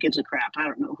legislator who gives a crap. I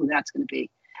don't know who that's going to be.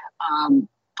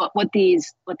 But what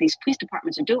these police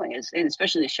departments are doing is, and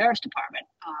especially the sheriff's department,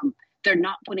 they're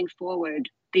not putting forward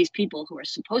these people who are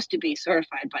supposed to be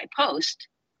certified by post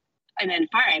and then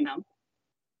firing them,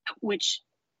 which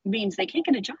means they can't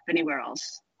get a job anywhere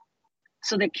else.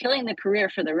 So they're killing their career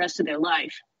for the rest of their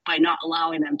life by not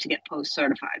allowing them to get post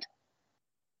certified.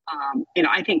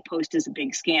 I think post is a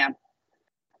big scam.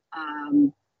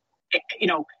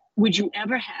 Would you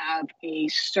ever have a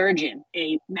surgeon,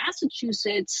 a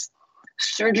Massachusetts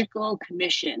surgical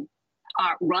commission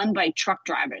run by truck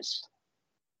drivers?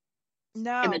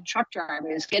 No. And the truck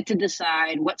drivers get to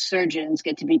decide what surgeons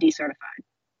get to be decertified.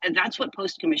 And that's what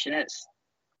post commission is.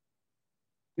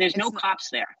 There's no cops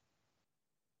there.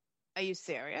 Are you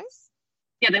serious?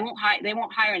 Yeah, they won't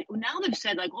hire any. Now they've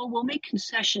said, like, oh, we'll make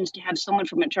concessions to have someone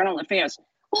from internal affairs.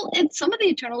 Well, in some of the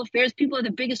internal affairs, people are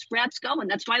the biggest rats going.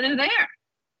 That's why they're there.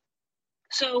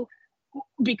 So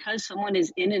because someone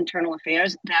is in internal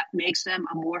affairs, that makes them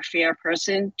a more fair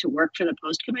person to work for the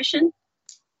Post Commission?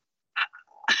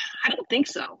 I don't think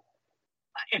so.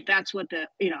 If that's what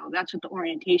that's what the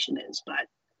orientation is. But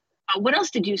what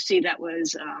else did you see that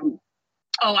was,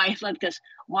 I like this.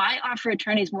 Why offer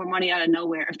attorneys more money out of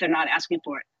nowhere if they're not asking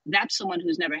for it? That's someone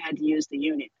who's never had to use the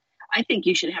union. I think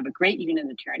you should have a great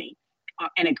union attorney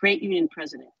and a great union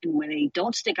president. And when they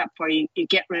don't stick up for you, you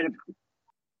get rid of them.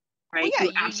 Right?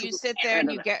 Well, yeah, you sit there and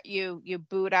you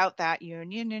boot out that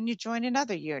union and you join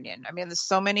another union. I mean, there's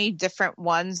so many different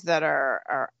ones that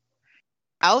are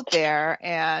out there,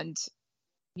 and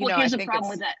here's the problem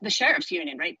with that: the sheriff's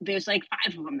union, right? There's like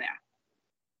 5 of them there.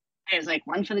 There's like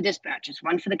one for the dispatchers,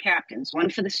 one for the captains, one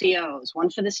for the COs,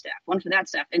 one for the staff, one for that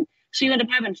staff, and so you end up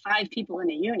having 5 people in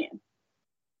a union.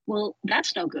 Well,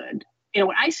 that's no good.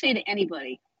 What I say to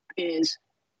anybody is,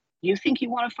 you think you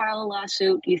want to file a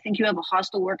lawsuit? You think you have a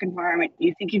hostile work environment?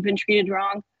 You think you've been treated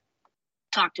wrong?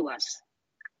 Talk to us.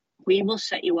 We will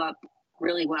set you up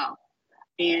really well.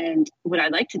 And what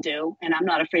I'd like to do, and I'm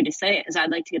not afraid to say it, is I'd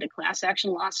like to get a class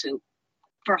action lawsuit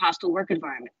for a hostile work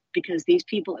environment, because these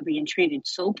people are being treated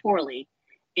so poorly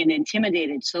and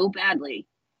intimidated so badly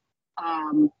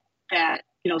that,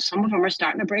 some of them are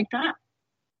starting to break down.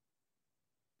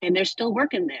 And they're still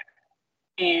working there.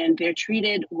 And they're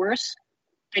treated worse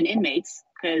than inmates,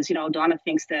 because, Donna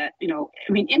thinks that,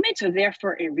 inmates are there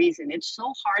for a reason. It's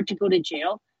so hard to go to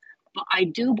jail, but I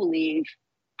do believe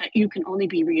that you can only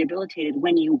be rehabilitated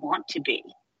when you want to be.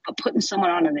 But putting someone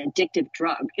on an addictive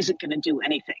drug isn't going to do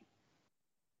anything.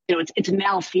 It's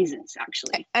malfeasance,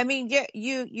 actually. I mean,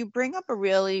 you bring up a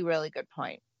really, really good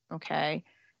point, okay?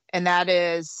 And that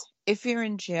is, if you're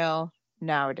in jail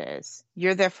nowadays,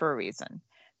 you're there for a reason.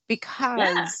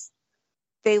 Because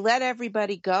they let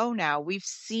everybody go now. We've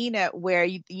seen it where,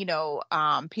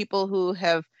 people who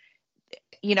have,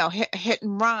 hit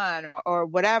and run or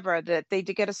whatever, that they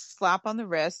get a slap on the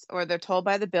wrist, or they're told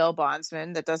by the bail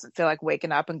bondsman that doesn't feel like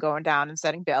waking up and going down and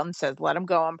setting bail, and says, let them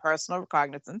go on personal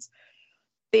recognizance.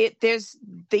 They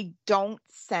don't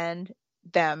send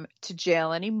them to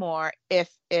jail anymore if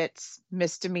it's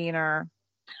misdemeanor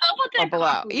or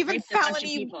below. Even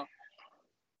felony.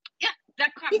 Yeah,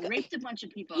 that cop raped a bunch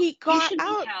of people. He got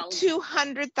out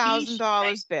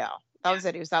 $200,000 bail. That was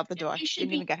it. He was out the door. He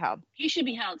didn't even get held. He should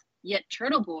be held. Yet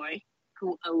Turtle Boy,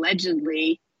 who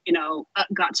allegedly,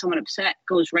 got someone upset,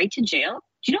 goes right to jail.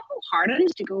 Do you know how hard it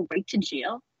is to go right to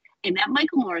jail? And that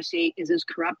Michael Morrissey is as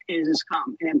corrupt as has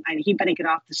come. And he better get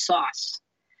off the sauce.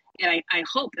 And I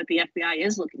hope that the FBI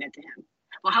is looking into him.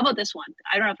 Well, how about this one?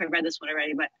 I don't know if I read this one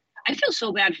already, but I feel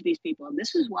so bad for these people. And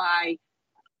this is why,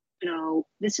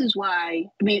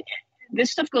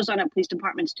 this stuff goes on at police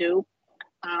departments too.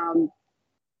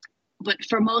 But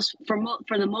for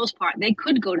the most part, they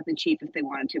could go to the chief if they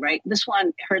wanted to, right? This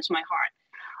one hurts my heart.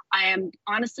 I am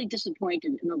honestly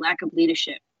disappointed in the lack of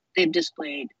leadership they've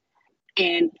displayed,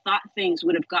 and thought things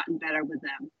would have gotten better with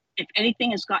them. If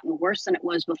anything has gotten worse than it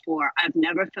was before, I've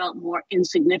never felt more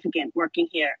insignificant working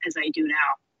here as I do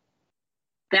now.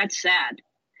 That's sad,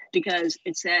 because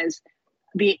it says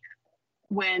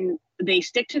when they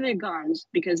stick to their guns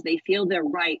because they feel they're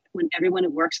right, when everyone who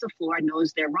works the floor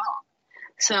knows they're wrong.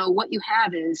 So what you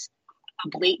have is a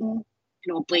blatant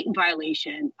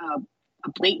violation, a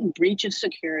blatant breach of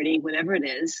security, whatever it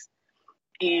is.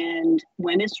 And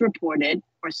when it's reported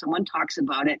or someone talks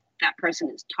about it, that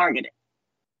person is targeted.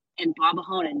 And Bob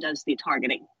Ahonen does the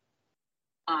targeting.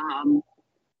 And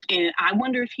I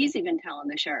wonder if he's even telling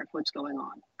the sheriff what's going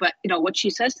on. But, what she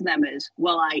says to them is,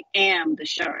 well, I am the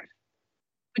sheriff,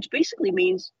 which basically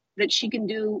means that she can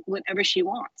do whatever she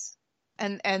wants.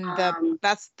 And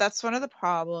that's one of the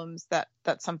problems,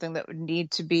 that's something that would need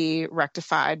to be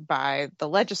rectified by the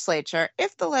legislature,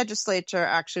 if the legislature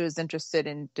actually is interested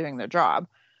in doing their job,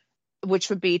 which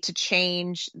would be to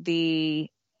change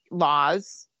the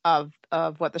laws of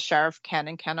what the sheriff can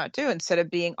and cannot do. Instead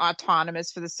of being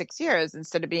autonomous for the 6 years,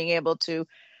 instead of being able to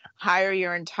hire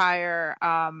your entire,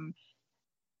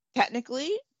 technically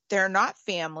they're not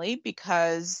family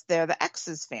because they're the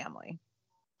ex's family.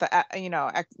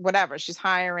 Whatever, she's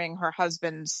hiring her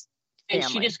husband's family.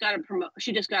 And she just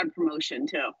got a promotion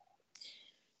too.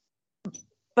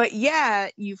 But yeah,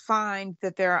 you find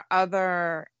that there are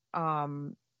other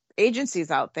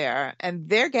agencies out there, and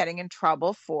they're getting in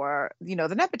trouble for the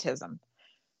nepotism.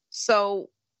 So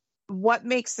what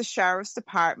makes the sheriff's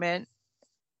department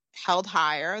held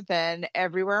higher than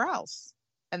everywhere else?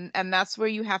 And that's where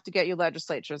you have to get your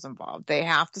legislatures involved. They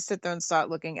have to sit there and start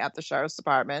looking at the sheriff's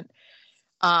department.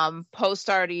 Post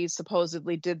already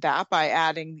supposedly did that by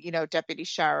adding, deputy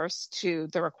sheriffs to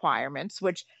the requirements,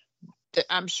 which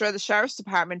I'm sure the sheriff's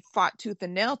department fought tooth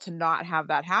and nail to not have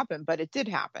that happen, but it did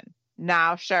happen.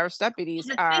 Now sheriff's deputies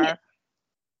are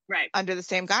under the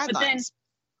same guidelines.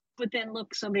 But then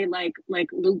look, somebody like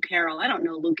Luke Carroll. I don't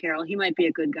know Luke Carroll. He might be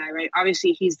a good guy, right?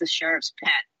 Obviously, he's the sheriff's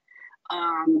pet.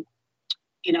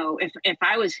 If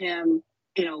I was him,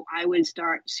 I would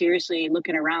start seriously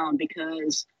looking around,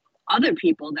 because other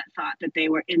people that thought that they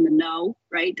were in the know,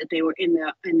 right, that they were in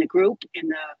the group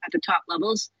at the top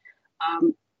levels,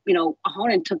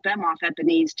 Ahonen took them off at the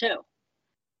knees too.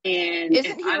 And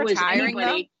isn't he retiring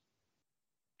though?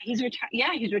 He's retired.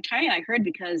 Yeah, he's retiring. I heard,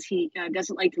 because he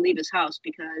doesn't like to leave his house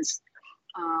because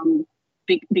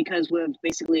we've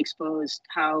basically exposed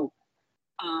how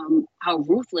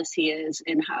ruthless he is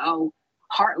and how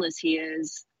heartless he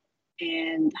is,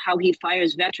 and how he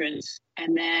fires veterans,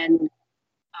 and then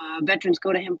veterans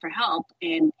go to him for help,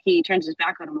 and he turns his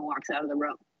back on them and walks out of the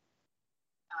room.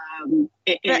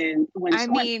 And when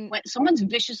someone's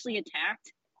viciously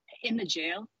attacked in the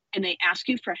jail and they ask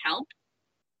you for help,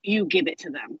 you give it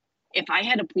to them. If I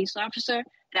had a police officer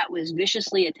that was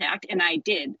viciously attacked, and I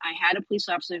had a police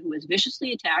officer who was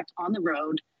viciously attacked on the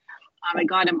road. I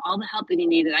got him all the help that he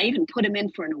needed. I even put him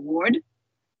in for an award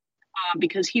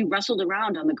because he wrestled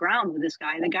around on the ground with this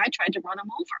guy, and the guy tried to run him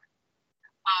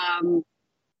over.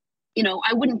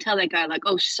 I wouldn't tell that guy like,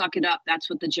 oh, suck it up, that's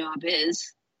what the job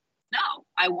is. No,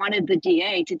 I wanted the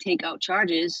DA to take out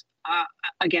charges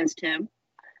against him.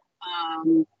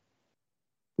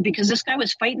 Because this guy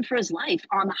was fighting for his life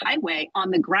on the highway,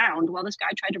 on the ground, while this guy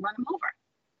tried to run him over.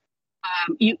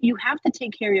 You have to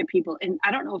take care of your people. And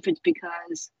I don't know if it's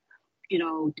because,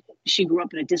 she grew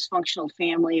up in a dysfunctional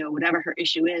family or whatever her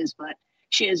issue is, but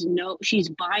she's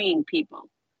buying people.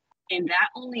 And that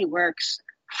only works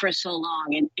for so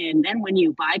long. And then when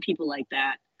you buy people like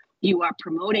that, you are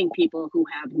promoting people who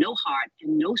have no heart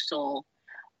and no soul,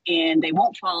 and they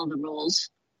won't follow the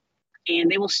rules. And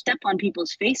they will step on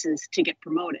people's faces to get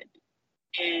promoted.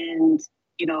 And,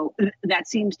 that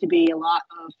seems to be a lot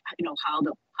of, how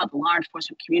the law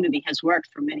enforcement community has worked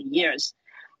for many years.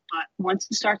 But once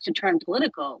it starts to turn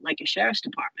political, like a sheriff's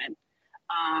department,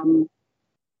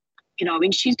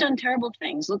 she's done terrible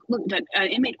things. Look, that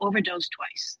inmate overdosed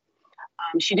twice.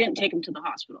 She didn't take him to the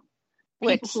hospital.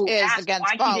 Which is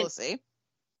against policy.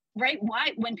 Right?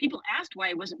 Why? When people asked why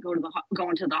he wasn't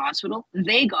going to the hospital,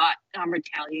 they got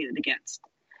retaliated against.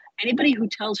 Anybody who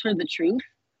tells her the truth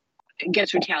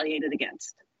gets retaliated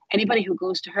against. Anybody who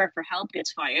goes to her for help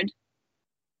gets fired.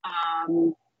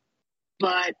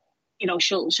 But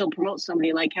she'll promote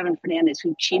somebody like Kevin Fernandez,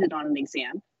 who cheated on an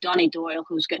exam. Donnie Doyle,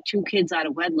 who's got 2 kids out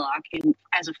of wedlock and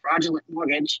has a fraudulent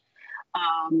mortgage,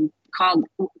 called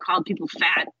people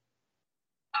fat.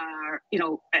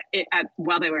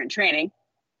 While they were in training.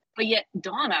 But yet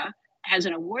Donna has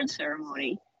an award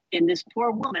ceremony, and this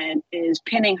poor woman is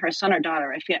pinning her son or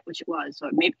daughter. I forget which it was. So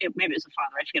maybe it was the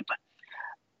father. I forget. But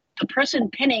the person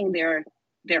pinning their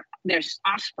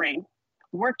offspring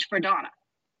worked for Donna.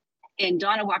 And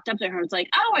Donna walked up to her and was like,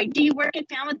 "Oh, do you work at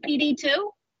Falmouth PD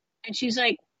too?" And she's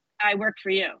like, "I work for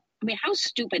you." I mean, how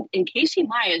stupid. And Casey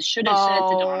Myers should have said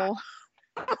to Donna,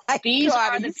 "These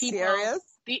are the people. Serious?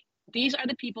 These are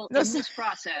the people in this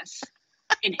process."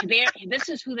 And this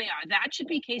is who they are. That should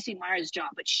be Casey Myers'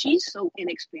 job, but she's so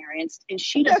inexperienced and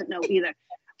she doesn't know either.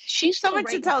 Someone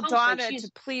should tell Donna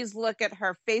to please look at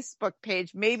her Facebook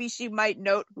page. Maybe she might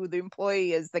note who the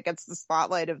employee is that gets the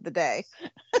spotlight of the day.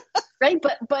 Right,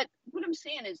 but what I'm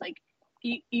saying is, like,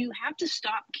 you have to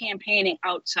stop campaigning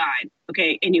outside,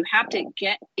 okay? And you have to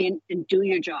get in and do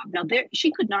your job. Now,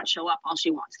 she could not show up all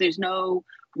she wants. There's no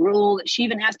rule that she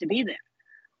even has to be there.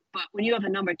 But when you have a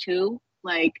number 2,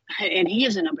 and he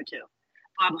is a number 2,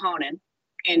 Bob Honan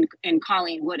and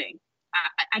Colleen Wooding,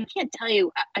 I can't tell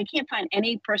you, I can't find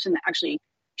any person that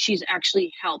she's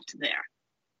actually helped there.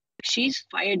 She's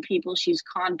fired people, she's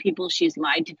conned people, she's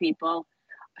lied to people,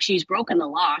 she's broken the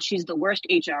law. She's the worst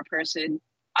HR person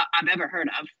I've ever heard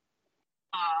of.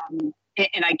 And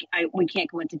we can't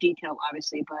go into detail,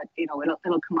 obviously, but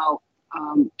it'll come out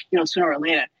sooner or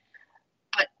later.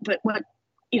 But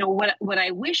what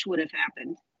I wish would have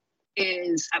happened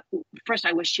is, first,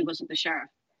 I wish she wasn't the sheriff,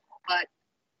 but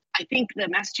I think the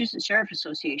Massachusetts Sheriff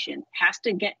Association has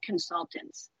to get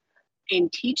consultants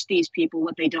and teach these people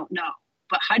what they don't know.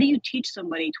 But how do you teach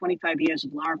somebody 25 years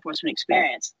of law enforcement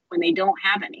experience when they don't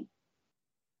have any?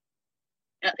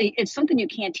 It's something you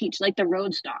can't teach, like the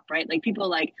road stop, right? Like, people are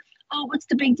like, "Oh, what's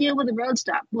the big deal with the road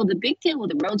stop?" Well, the big deal with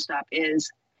the road stop is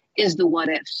the what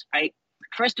ifs, right?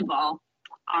 First of all,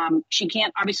 she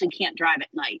obviously can't drive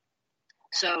at night.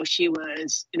 So she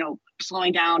was,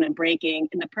 slowing down and braking,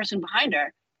 and the person behind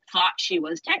her thought she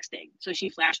was texting. So she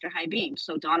flashed her high beam.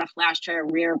 So Donna flashed her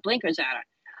rear blinkers at her.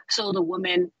 So the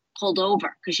woman pulled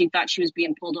over because she thought she was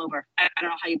being pulled over. I don't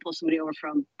know how you pull somebody over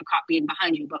from a cop being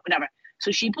behind you, but whatever.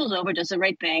 So she pulls over, does the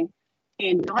right thing,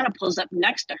 and Donna pulls up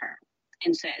next to her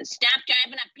and says, "Stop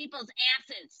driving up people's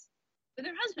asses," with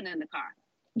her husband in the car.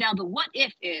 Now, the what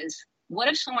if is, what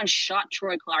if someone shot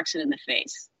Troy Clarkson in the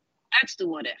face? That's the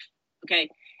what if, okay?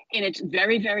 And it's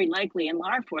very, very likely in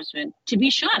law enforcement to be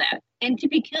shot at and to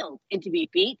be killed and to be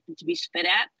beat and to be spit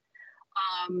at.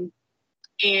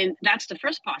 And that's the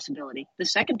first possibility. The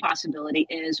second possibility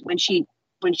is when she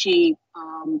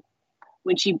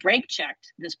brake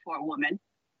checked this poor woman,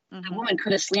 the woman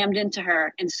could have slammed into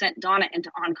her and sent Donna into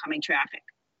oncoming traffic.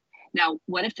 Now,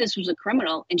 what if this was a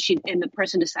criminal and the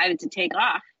person decided to take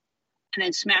off and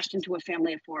then smashed into a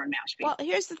family of four in Mashpee? Well,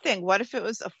 here's the thing. What if it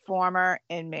was a former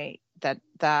inmate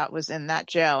that was in that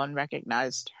jail and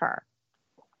recognized her?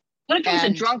 What if it was a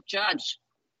drunk judge?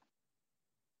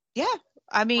 Yeah,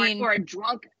 I mean, or a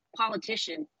drunk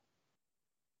politician.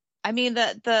 I mean,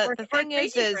 the thing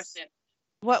is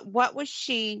what was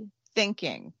she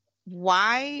thinking?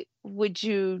 Why would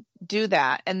you do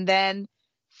that and then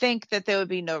think that there would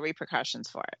be no repercussions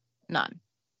for it? None.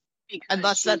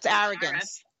 Unless that's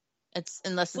arrogance. It's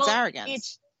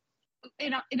arrogance.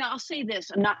 I'll say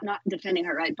this. I'm not defending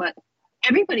her, right? But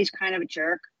everybody's kind of a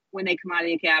jerk when they come out of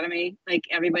the academy. Like,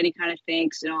 everybody kind of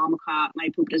thinks, I'm a cop, my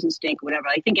poop doesn't stink, or whatever.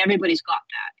 I think everybody's got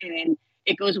that. And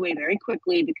it goes away very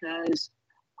quickly because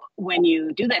when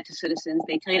you do that to citizens,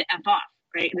 they tell you to F off,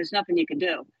 right? And there's nothing you can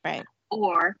do. Right.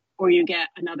 Or you get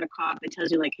another cop that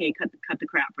tells you, like, hey, cut the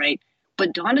crap, right?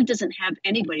 But Donna doesn't have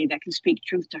anybody that can speak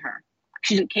truth to her.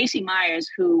 She's with Casey Myers,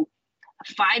 who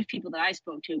 5 people that I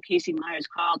spoke to, Casey Myers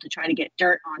called to try to get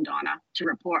dirt on Donna to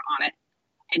report on it.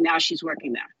 And now she's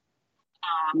working there.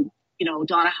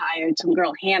 Donna hired some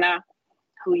girl, Hannah,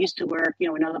 who used to work,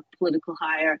 another political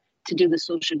hire, to do the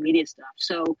social media stuff.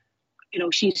 So,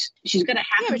 she's going to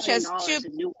have $500,000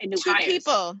 in new hires.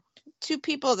 Two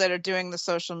people that are doing the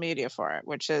social media for it,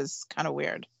 which is kind of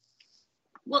weird.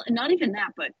 Well, not even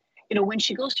that, but, when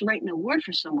she goes to write an award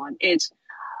for someone, it's,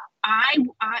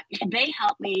 they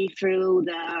helped me through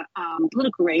the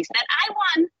political race that I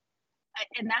won.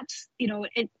 And that's,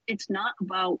 it's not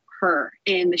about her.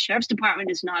 And the sheriff's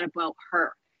department is not about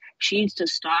her. She needs to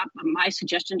stop. My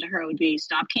suggestion to her would be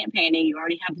stop campaigning. You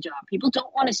already have the job. People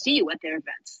don't want to see you at their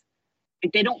events.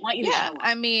 Like, they don't want you to show up.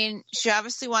 I mean, she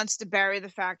obviously wants to bury the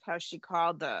fact how she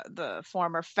called the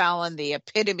former felon the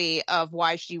epitome of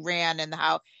why she ran and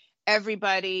how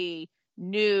everybody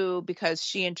knew because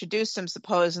she introduced him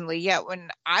supposedly. Yet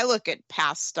when I look at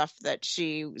past stuff that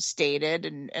she stated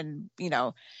and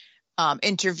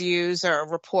interviews or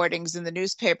reportings in the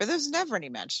newspaper, there's never any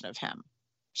mention of him.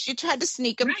 She tried to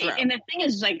sneak him through. And the thing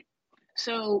is,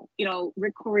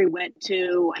 Rick Corey went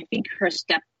to, I think, her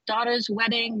stepdaughter's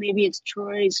wedding. Maybe it's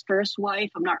Troy's first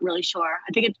wife. I'm not really sure.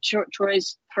 I think it's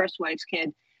Troy's first wife's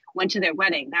kid went to their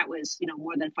wedding. That was,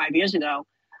 more than 5 years ago.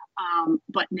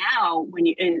 But now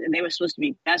and they were supposed to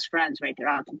be best friends, right? They're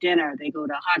out to dinner. They go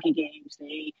to hockey games.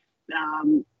 They,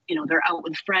 they're out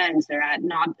with friends. They're at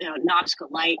Nautical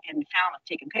Light and Falmouth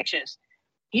taking pictures.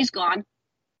 He's gone.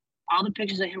 All the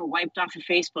pictures of him were wiped off of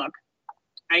Facebook,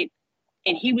 right?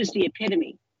 And he was the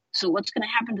epitome. So what's going to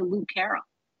happen to Luke Carroll?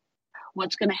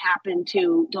 What's going to happen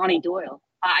to Donnie Doyle?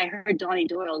 I heard Donnie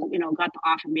Doyle, got the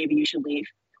offer, maybe you should leave.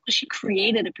 Well, she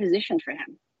created a position for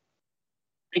him.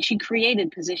 Like, she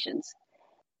created positions.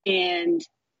 And,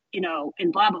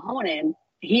 and Bob Honan,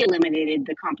 he eliminated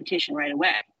the competition right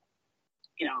away.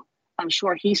 I'm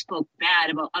sure he spoke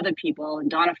bad about other people and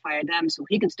Donna fired them so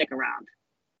he could stick around.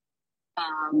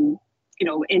 And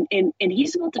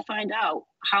he's about to find out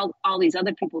how all these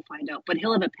other people find out, but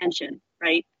he'll have a pension,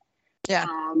 right? Yeah.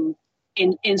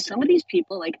 And some of these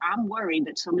people, like, I'm worried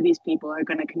that some of these people are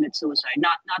going to commit suicide.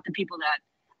 Not the people that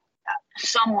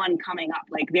someone coming up,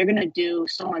 like, they're going to do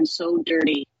someone so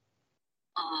dirty.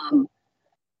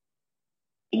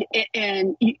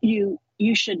 And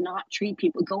you should not treat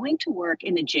people going to work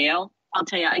in the jail. I'll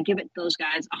tell you, I give it those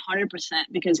guys 100%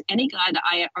 because any guy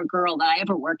or girl that I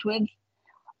ever worked with,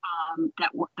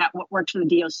 that worked for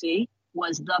the DOC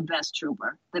was the best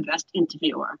trooper, the best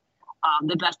interviewer,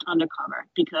 the best undercover,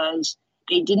 because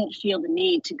they didn't feel the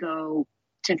need to go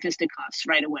to fisticuffs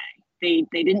right away. They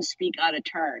didn't speak out of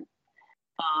turn.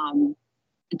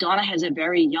 Donna has a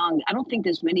very young, I don't think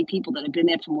there's many people that have been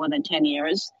there for more than 10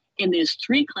 years. And there's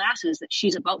 3 classes that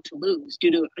she's about to lose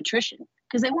due to attrition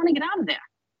because they want to get out of there.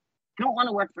 They don't want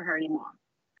to work for her anymore.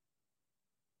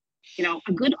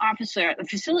 A good officer, the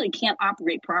facility can't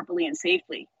operate properly and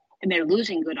safely, and they're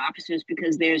losing good officers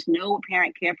because there's no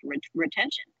apparent care for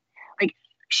retention. Like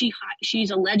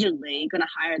she's allegedly going to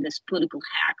hire this political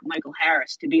hack, Michael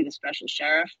Harris, to be the special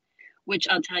sheriff, which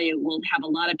I'll tell you will have a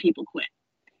lot of people quit.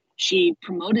 She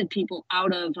promoted people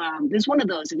out of, there's one of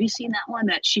those. Have you seen that one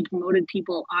that she promoted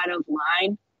people out of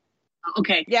line?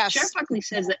 Okay. Yes. Sheriff Buckley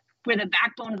says that we're the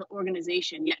backbone of the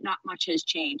organization, yet not much has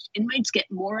changed. Inmates get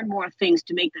more and more things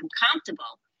to make them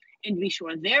comfortable and be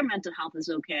sure their mental health is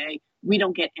okay. We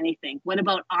don't get anything. What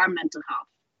about our mental health?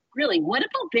 Really, what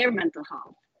about their mental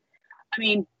health? I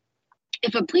mean,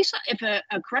 if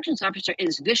a corrections officer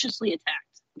is viciously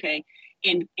attacked, okay,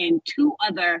 and two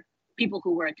other people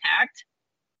who were attacked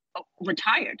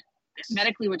retired,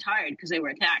 medically retired because they were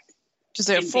attacked. Because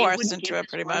they're forced into it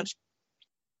pretty much.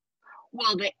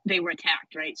 Well, they were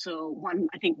attacked, right? So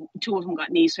I think two of them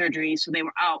got knee surgery, so they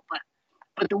were out.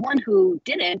 But the one who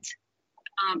didn't,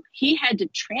 he had to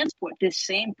transport this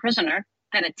same prisoner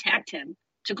that attacked him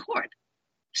to court.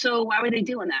 So why were they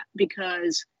doing that?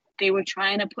 Because they were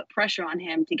trying to put pressure on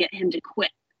him to get him to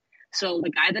quit. So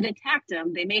the guy that attacked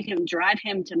him, they made him drive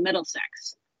him to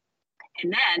Middlesex.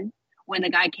 And then when the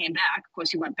guy came back, of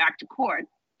course, he went back to court.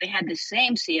 They had the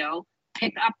same CO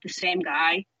pick up the same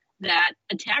guy that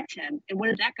attacked him. And what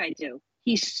did that guy do?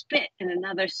 He spit in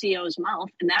another CO's mouth,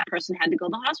 and that person had to go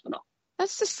to the hospital.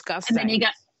 That's disgusting. And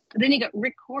then you got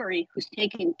Rick Corey, who's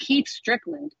taking Keith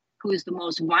Strickland, who is the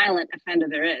most violent offender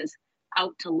there is,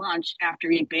 out to lunch after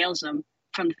he bails him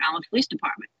from the Falmouth Police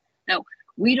Department. Now,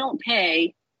 we don't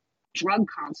pay drug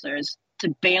counselors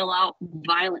to bail out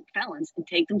violent felons and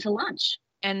take them to lunch.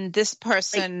 And this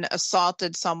person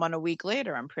assaulted someone a week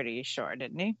later, I'm pretty sure,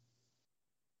 didn't he?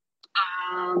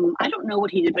 I don't know what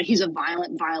he did, but he's a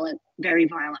violent, very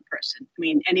violent person. I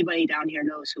mean, anybody down here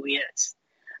knows who he is.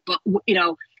 But,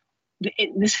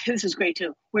 this is great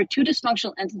too. We're two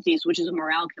dysfunctional entities, which is a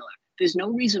morale killer. There's no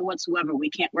reason whatsoever we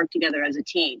can't work together as a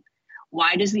team.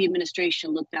 Why does the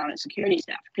administration look down at security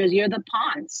staff? Because you're the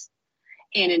pawns.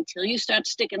 And until you start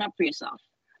sticking up for yourself,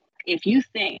 if you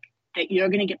think that you're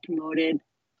going to get promoted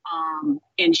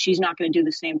and she's not going to do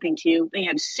the same thing to you, they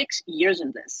have 6 years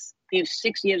of this. They have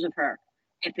 6 years of her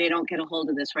if they don't get a hold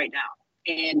of this right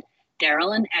now. And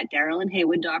Darylyn at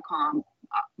DarylynHaywood.com.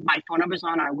 My phone number's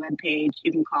on our webpage.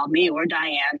 You can call me or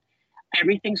Diane.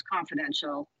 Everything's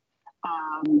confidential.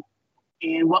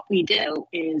 And what we do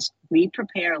is we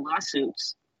prepare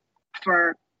lawsuits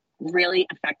for really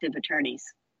effective attorneys.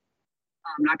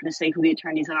 I'm not going to say who the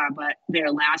attorneys are, but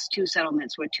their last two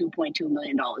settlements were $2.2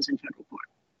 million in federal court.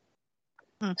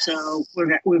 So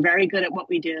we're very good at what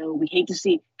we do. We hate to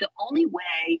see the only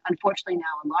way, unfortunately,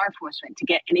 now in law enforcement to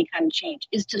get any kind of change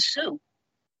is to sue.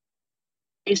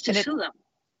 Sue them.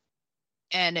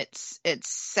 And it's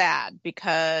sad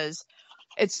because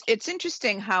it's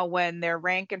interesting how when they're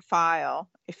rank and file,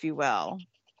 if you will,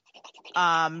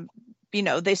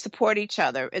 they support each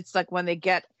other. It's like when you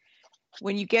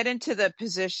get into the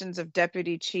positions of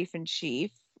deputy chief in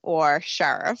chief or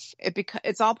sheriff,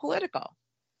 it's all political.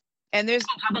 And there's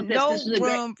no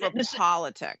room for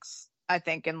politics, I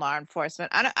think, in law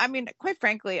enforcement. I mean, quite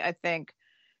frankly, I think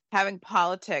having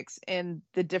politics in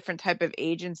the different type of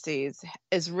agencies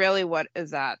is really what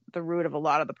is at the root of a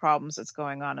lot of the problems that's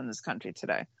going on in this country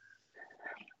today.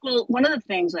 Well, one of the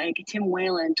things, like Tim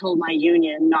Whalen told my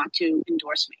union not to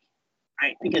endorse me,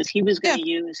 right? Because he was going to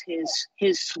use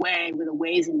his sway with a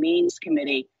Ways and Means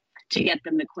Committee to get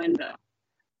them to Quinville.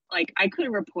 Like, I could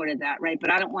have reported that, right?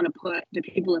 But I don't want to put the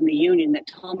people in the union that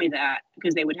told me that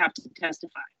because they would have to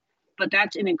testify. But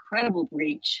that's an incredible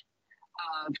breach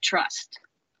of trust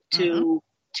to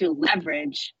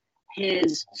leverage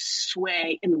his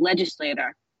sway in the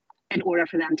legislature in order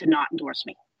for them to not endorse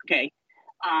me, okay?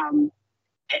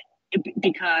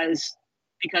 Because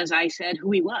I said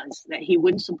who he was, that he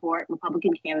wouldn't support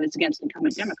Republican candidates against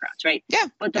incumbent Democrats, right? Yeah.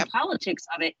 But the politics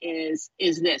of it is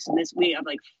this, and this, we have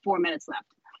like 4 minutes left.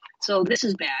 So this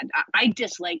is bad. I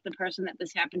dislike the person that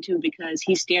this happened to because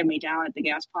he stared me down at the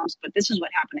gas pumps, but this is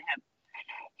what happened to him.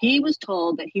 He was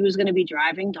told that he was going to be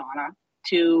driving Donna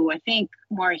to, I think,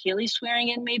 Maura Healey's swearing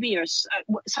in maybe, or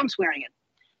some swearing in.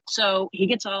 So he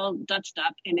gets all dutzed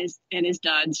up in his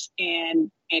duds,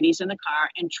 and he's in the car,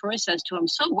 and Troy says to him,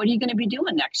 so what are you going to be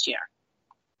doing next year?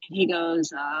 And he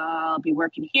goes, I'll be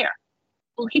working here.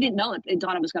 Well, he didn't know that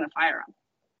Donna was going to fire him.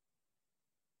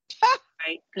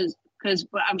 Right? Because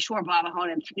I'm sure Bob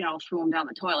Honan, threw him down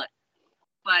the toilet.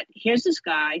 But here's this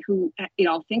guy who,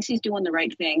 thinks he's doing the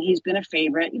right thing. He's been a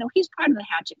favorite. He's part of the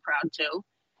Hatchet crowd too.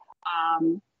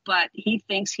 But he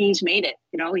thinks he's made it.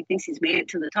 He thinks he's made it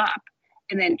to the top.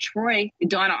 And then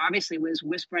Donna obviously was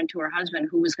whispering to her husband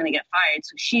who was going to get fired.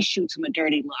 So she shoots him a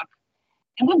dirty look.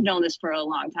 And we've known this for a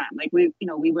long time. Like we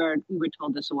were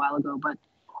told this a while ago, but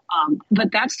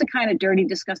that's the kind of dirty,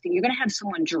 disgusting. You're going to have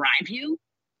someone drive you.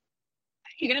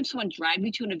 You're going to have someone drive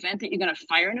you to an event that you're going to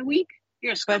fire in a week.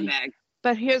 You're a scumbag.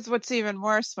 But here's what's even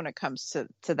worse when it comes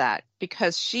to that,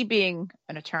 because she, being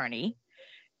an attorney,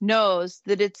 knows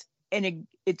that it's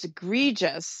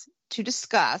egregious to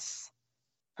discuss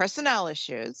personnel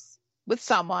issues with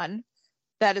someone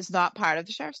that is not part of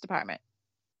the sheriff's department.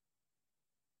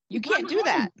 You can't do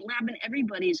that. Blabbing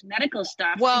everybody's medical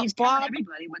stuff. Well, he's telling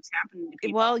everybody what's happening to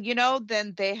people. Well,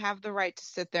 then they have the right to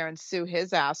sit there and sue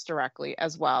his ass directly,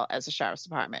 as well as the sheriff's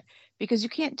department, because you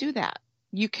can't do that.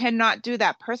 You cannot do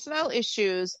that. Personnel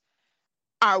issues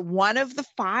are one of the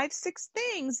 5-6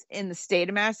 things in the state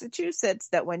of Massachusetts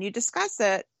that when you discuss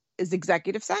it is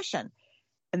executive session.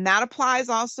 And that applies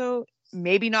also,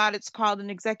 maybe not it's called an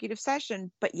executive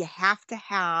session, but you have to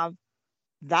have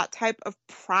that type of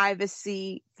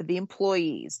privacy for the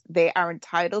employees. They are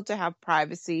entitled to have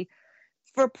privacy.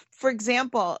 For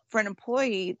example, for an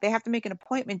employee, they have to make an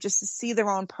appointment just to see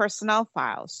their own personnel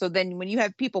files. So then when you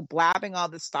have people blabbing all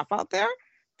this stuff out there,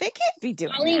 they can't be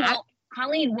doing that.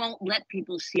 Colleen won't let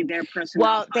people see their personnel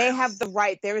files. They have the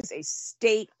right. There is a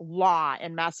state law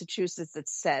in Massachusetts that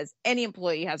says any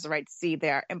employee has the right to see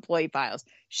their employee files.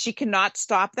 She cannot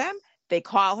stop them. They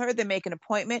call her, they make an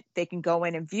appointment, they can go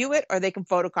in and view it, or they can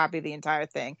photocopy the entire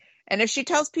thing. And if she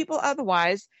tells people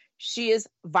otherwise, she is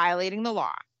violating the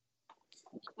law.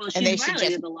 Well, she's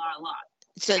violated the law a lot.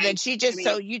 So then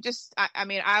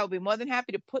I will be more than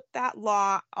happy to put that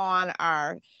law on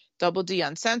our Double D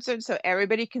Uncensored so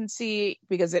everybody can see,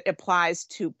 because it applies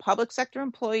to public sector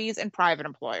employees and private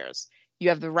employers. You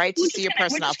have the right to see your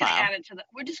personnel file.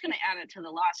 We're just going to add it to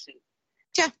the lawsuit.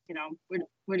 Yeah.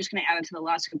 We're just going to add it to the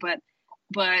lawsuit.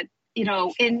 But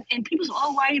and people say,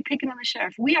 oh, why are you picking on the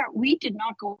sheriff? We did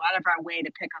not go out of our way to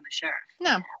pick on the sheriff.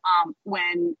 No.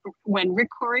 When Rick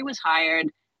Corey was hired,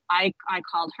 I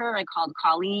called her, I called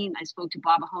Colleen, I spoke to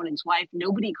Bob Honen's wife.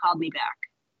 Nobody called me back.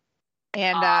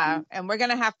 And we're going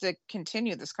to have to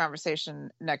continue this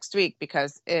conversation next week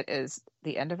because it is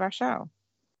the end of our show.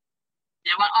 I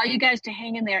want all you guys to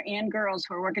hang in there, and girls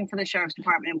who are working for the sheriff's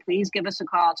department, and please give us a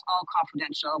call. It's all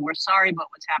confidential. We're sorry about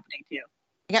what's happening to you.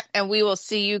 Yep, and we will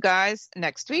see you guys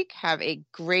next week. Have a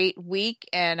great week,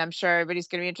 and I'm sure everybody's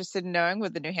going to be interested in knowing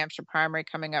with the New Hampshire primary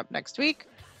coming up next week.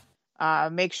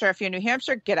 Make sure if you're in New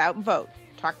Hampshire, get out and vote.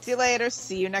 Talk to you later.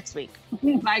 See you next week.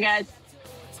 Bye, guys.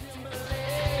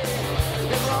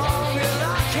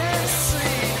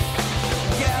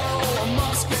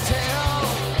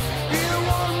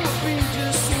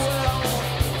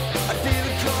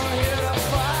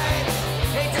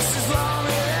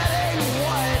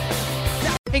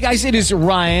 Hey guys, it is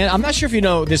Ryan. I'm not sure if you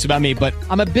know this about me, but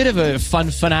I'm a bit of a fun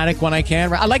fanatic when I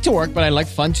can. I like to work, but I like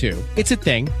fun too. It's a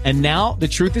thing. And now the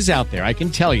truth is out there. I can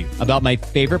tell you about my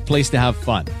favorite place to have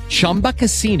fun. Chumba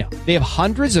Casino. They have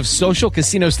hundreds of social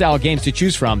casino style games to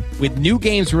choose from with new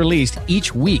games released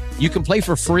each week. You can play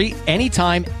for free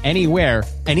anytime, anywhere.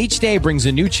 And each day brings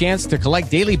a new chance to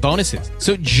collect daily bonuses.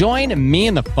 So join me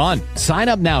in the fun. Sign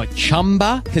up now at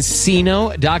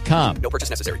ChumbaCasino.com. No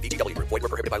purchase necessary. VGW. Void where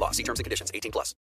prohibited by law. See terms and conditions. 18+.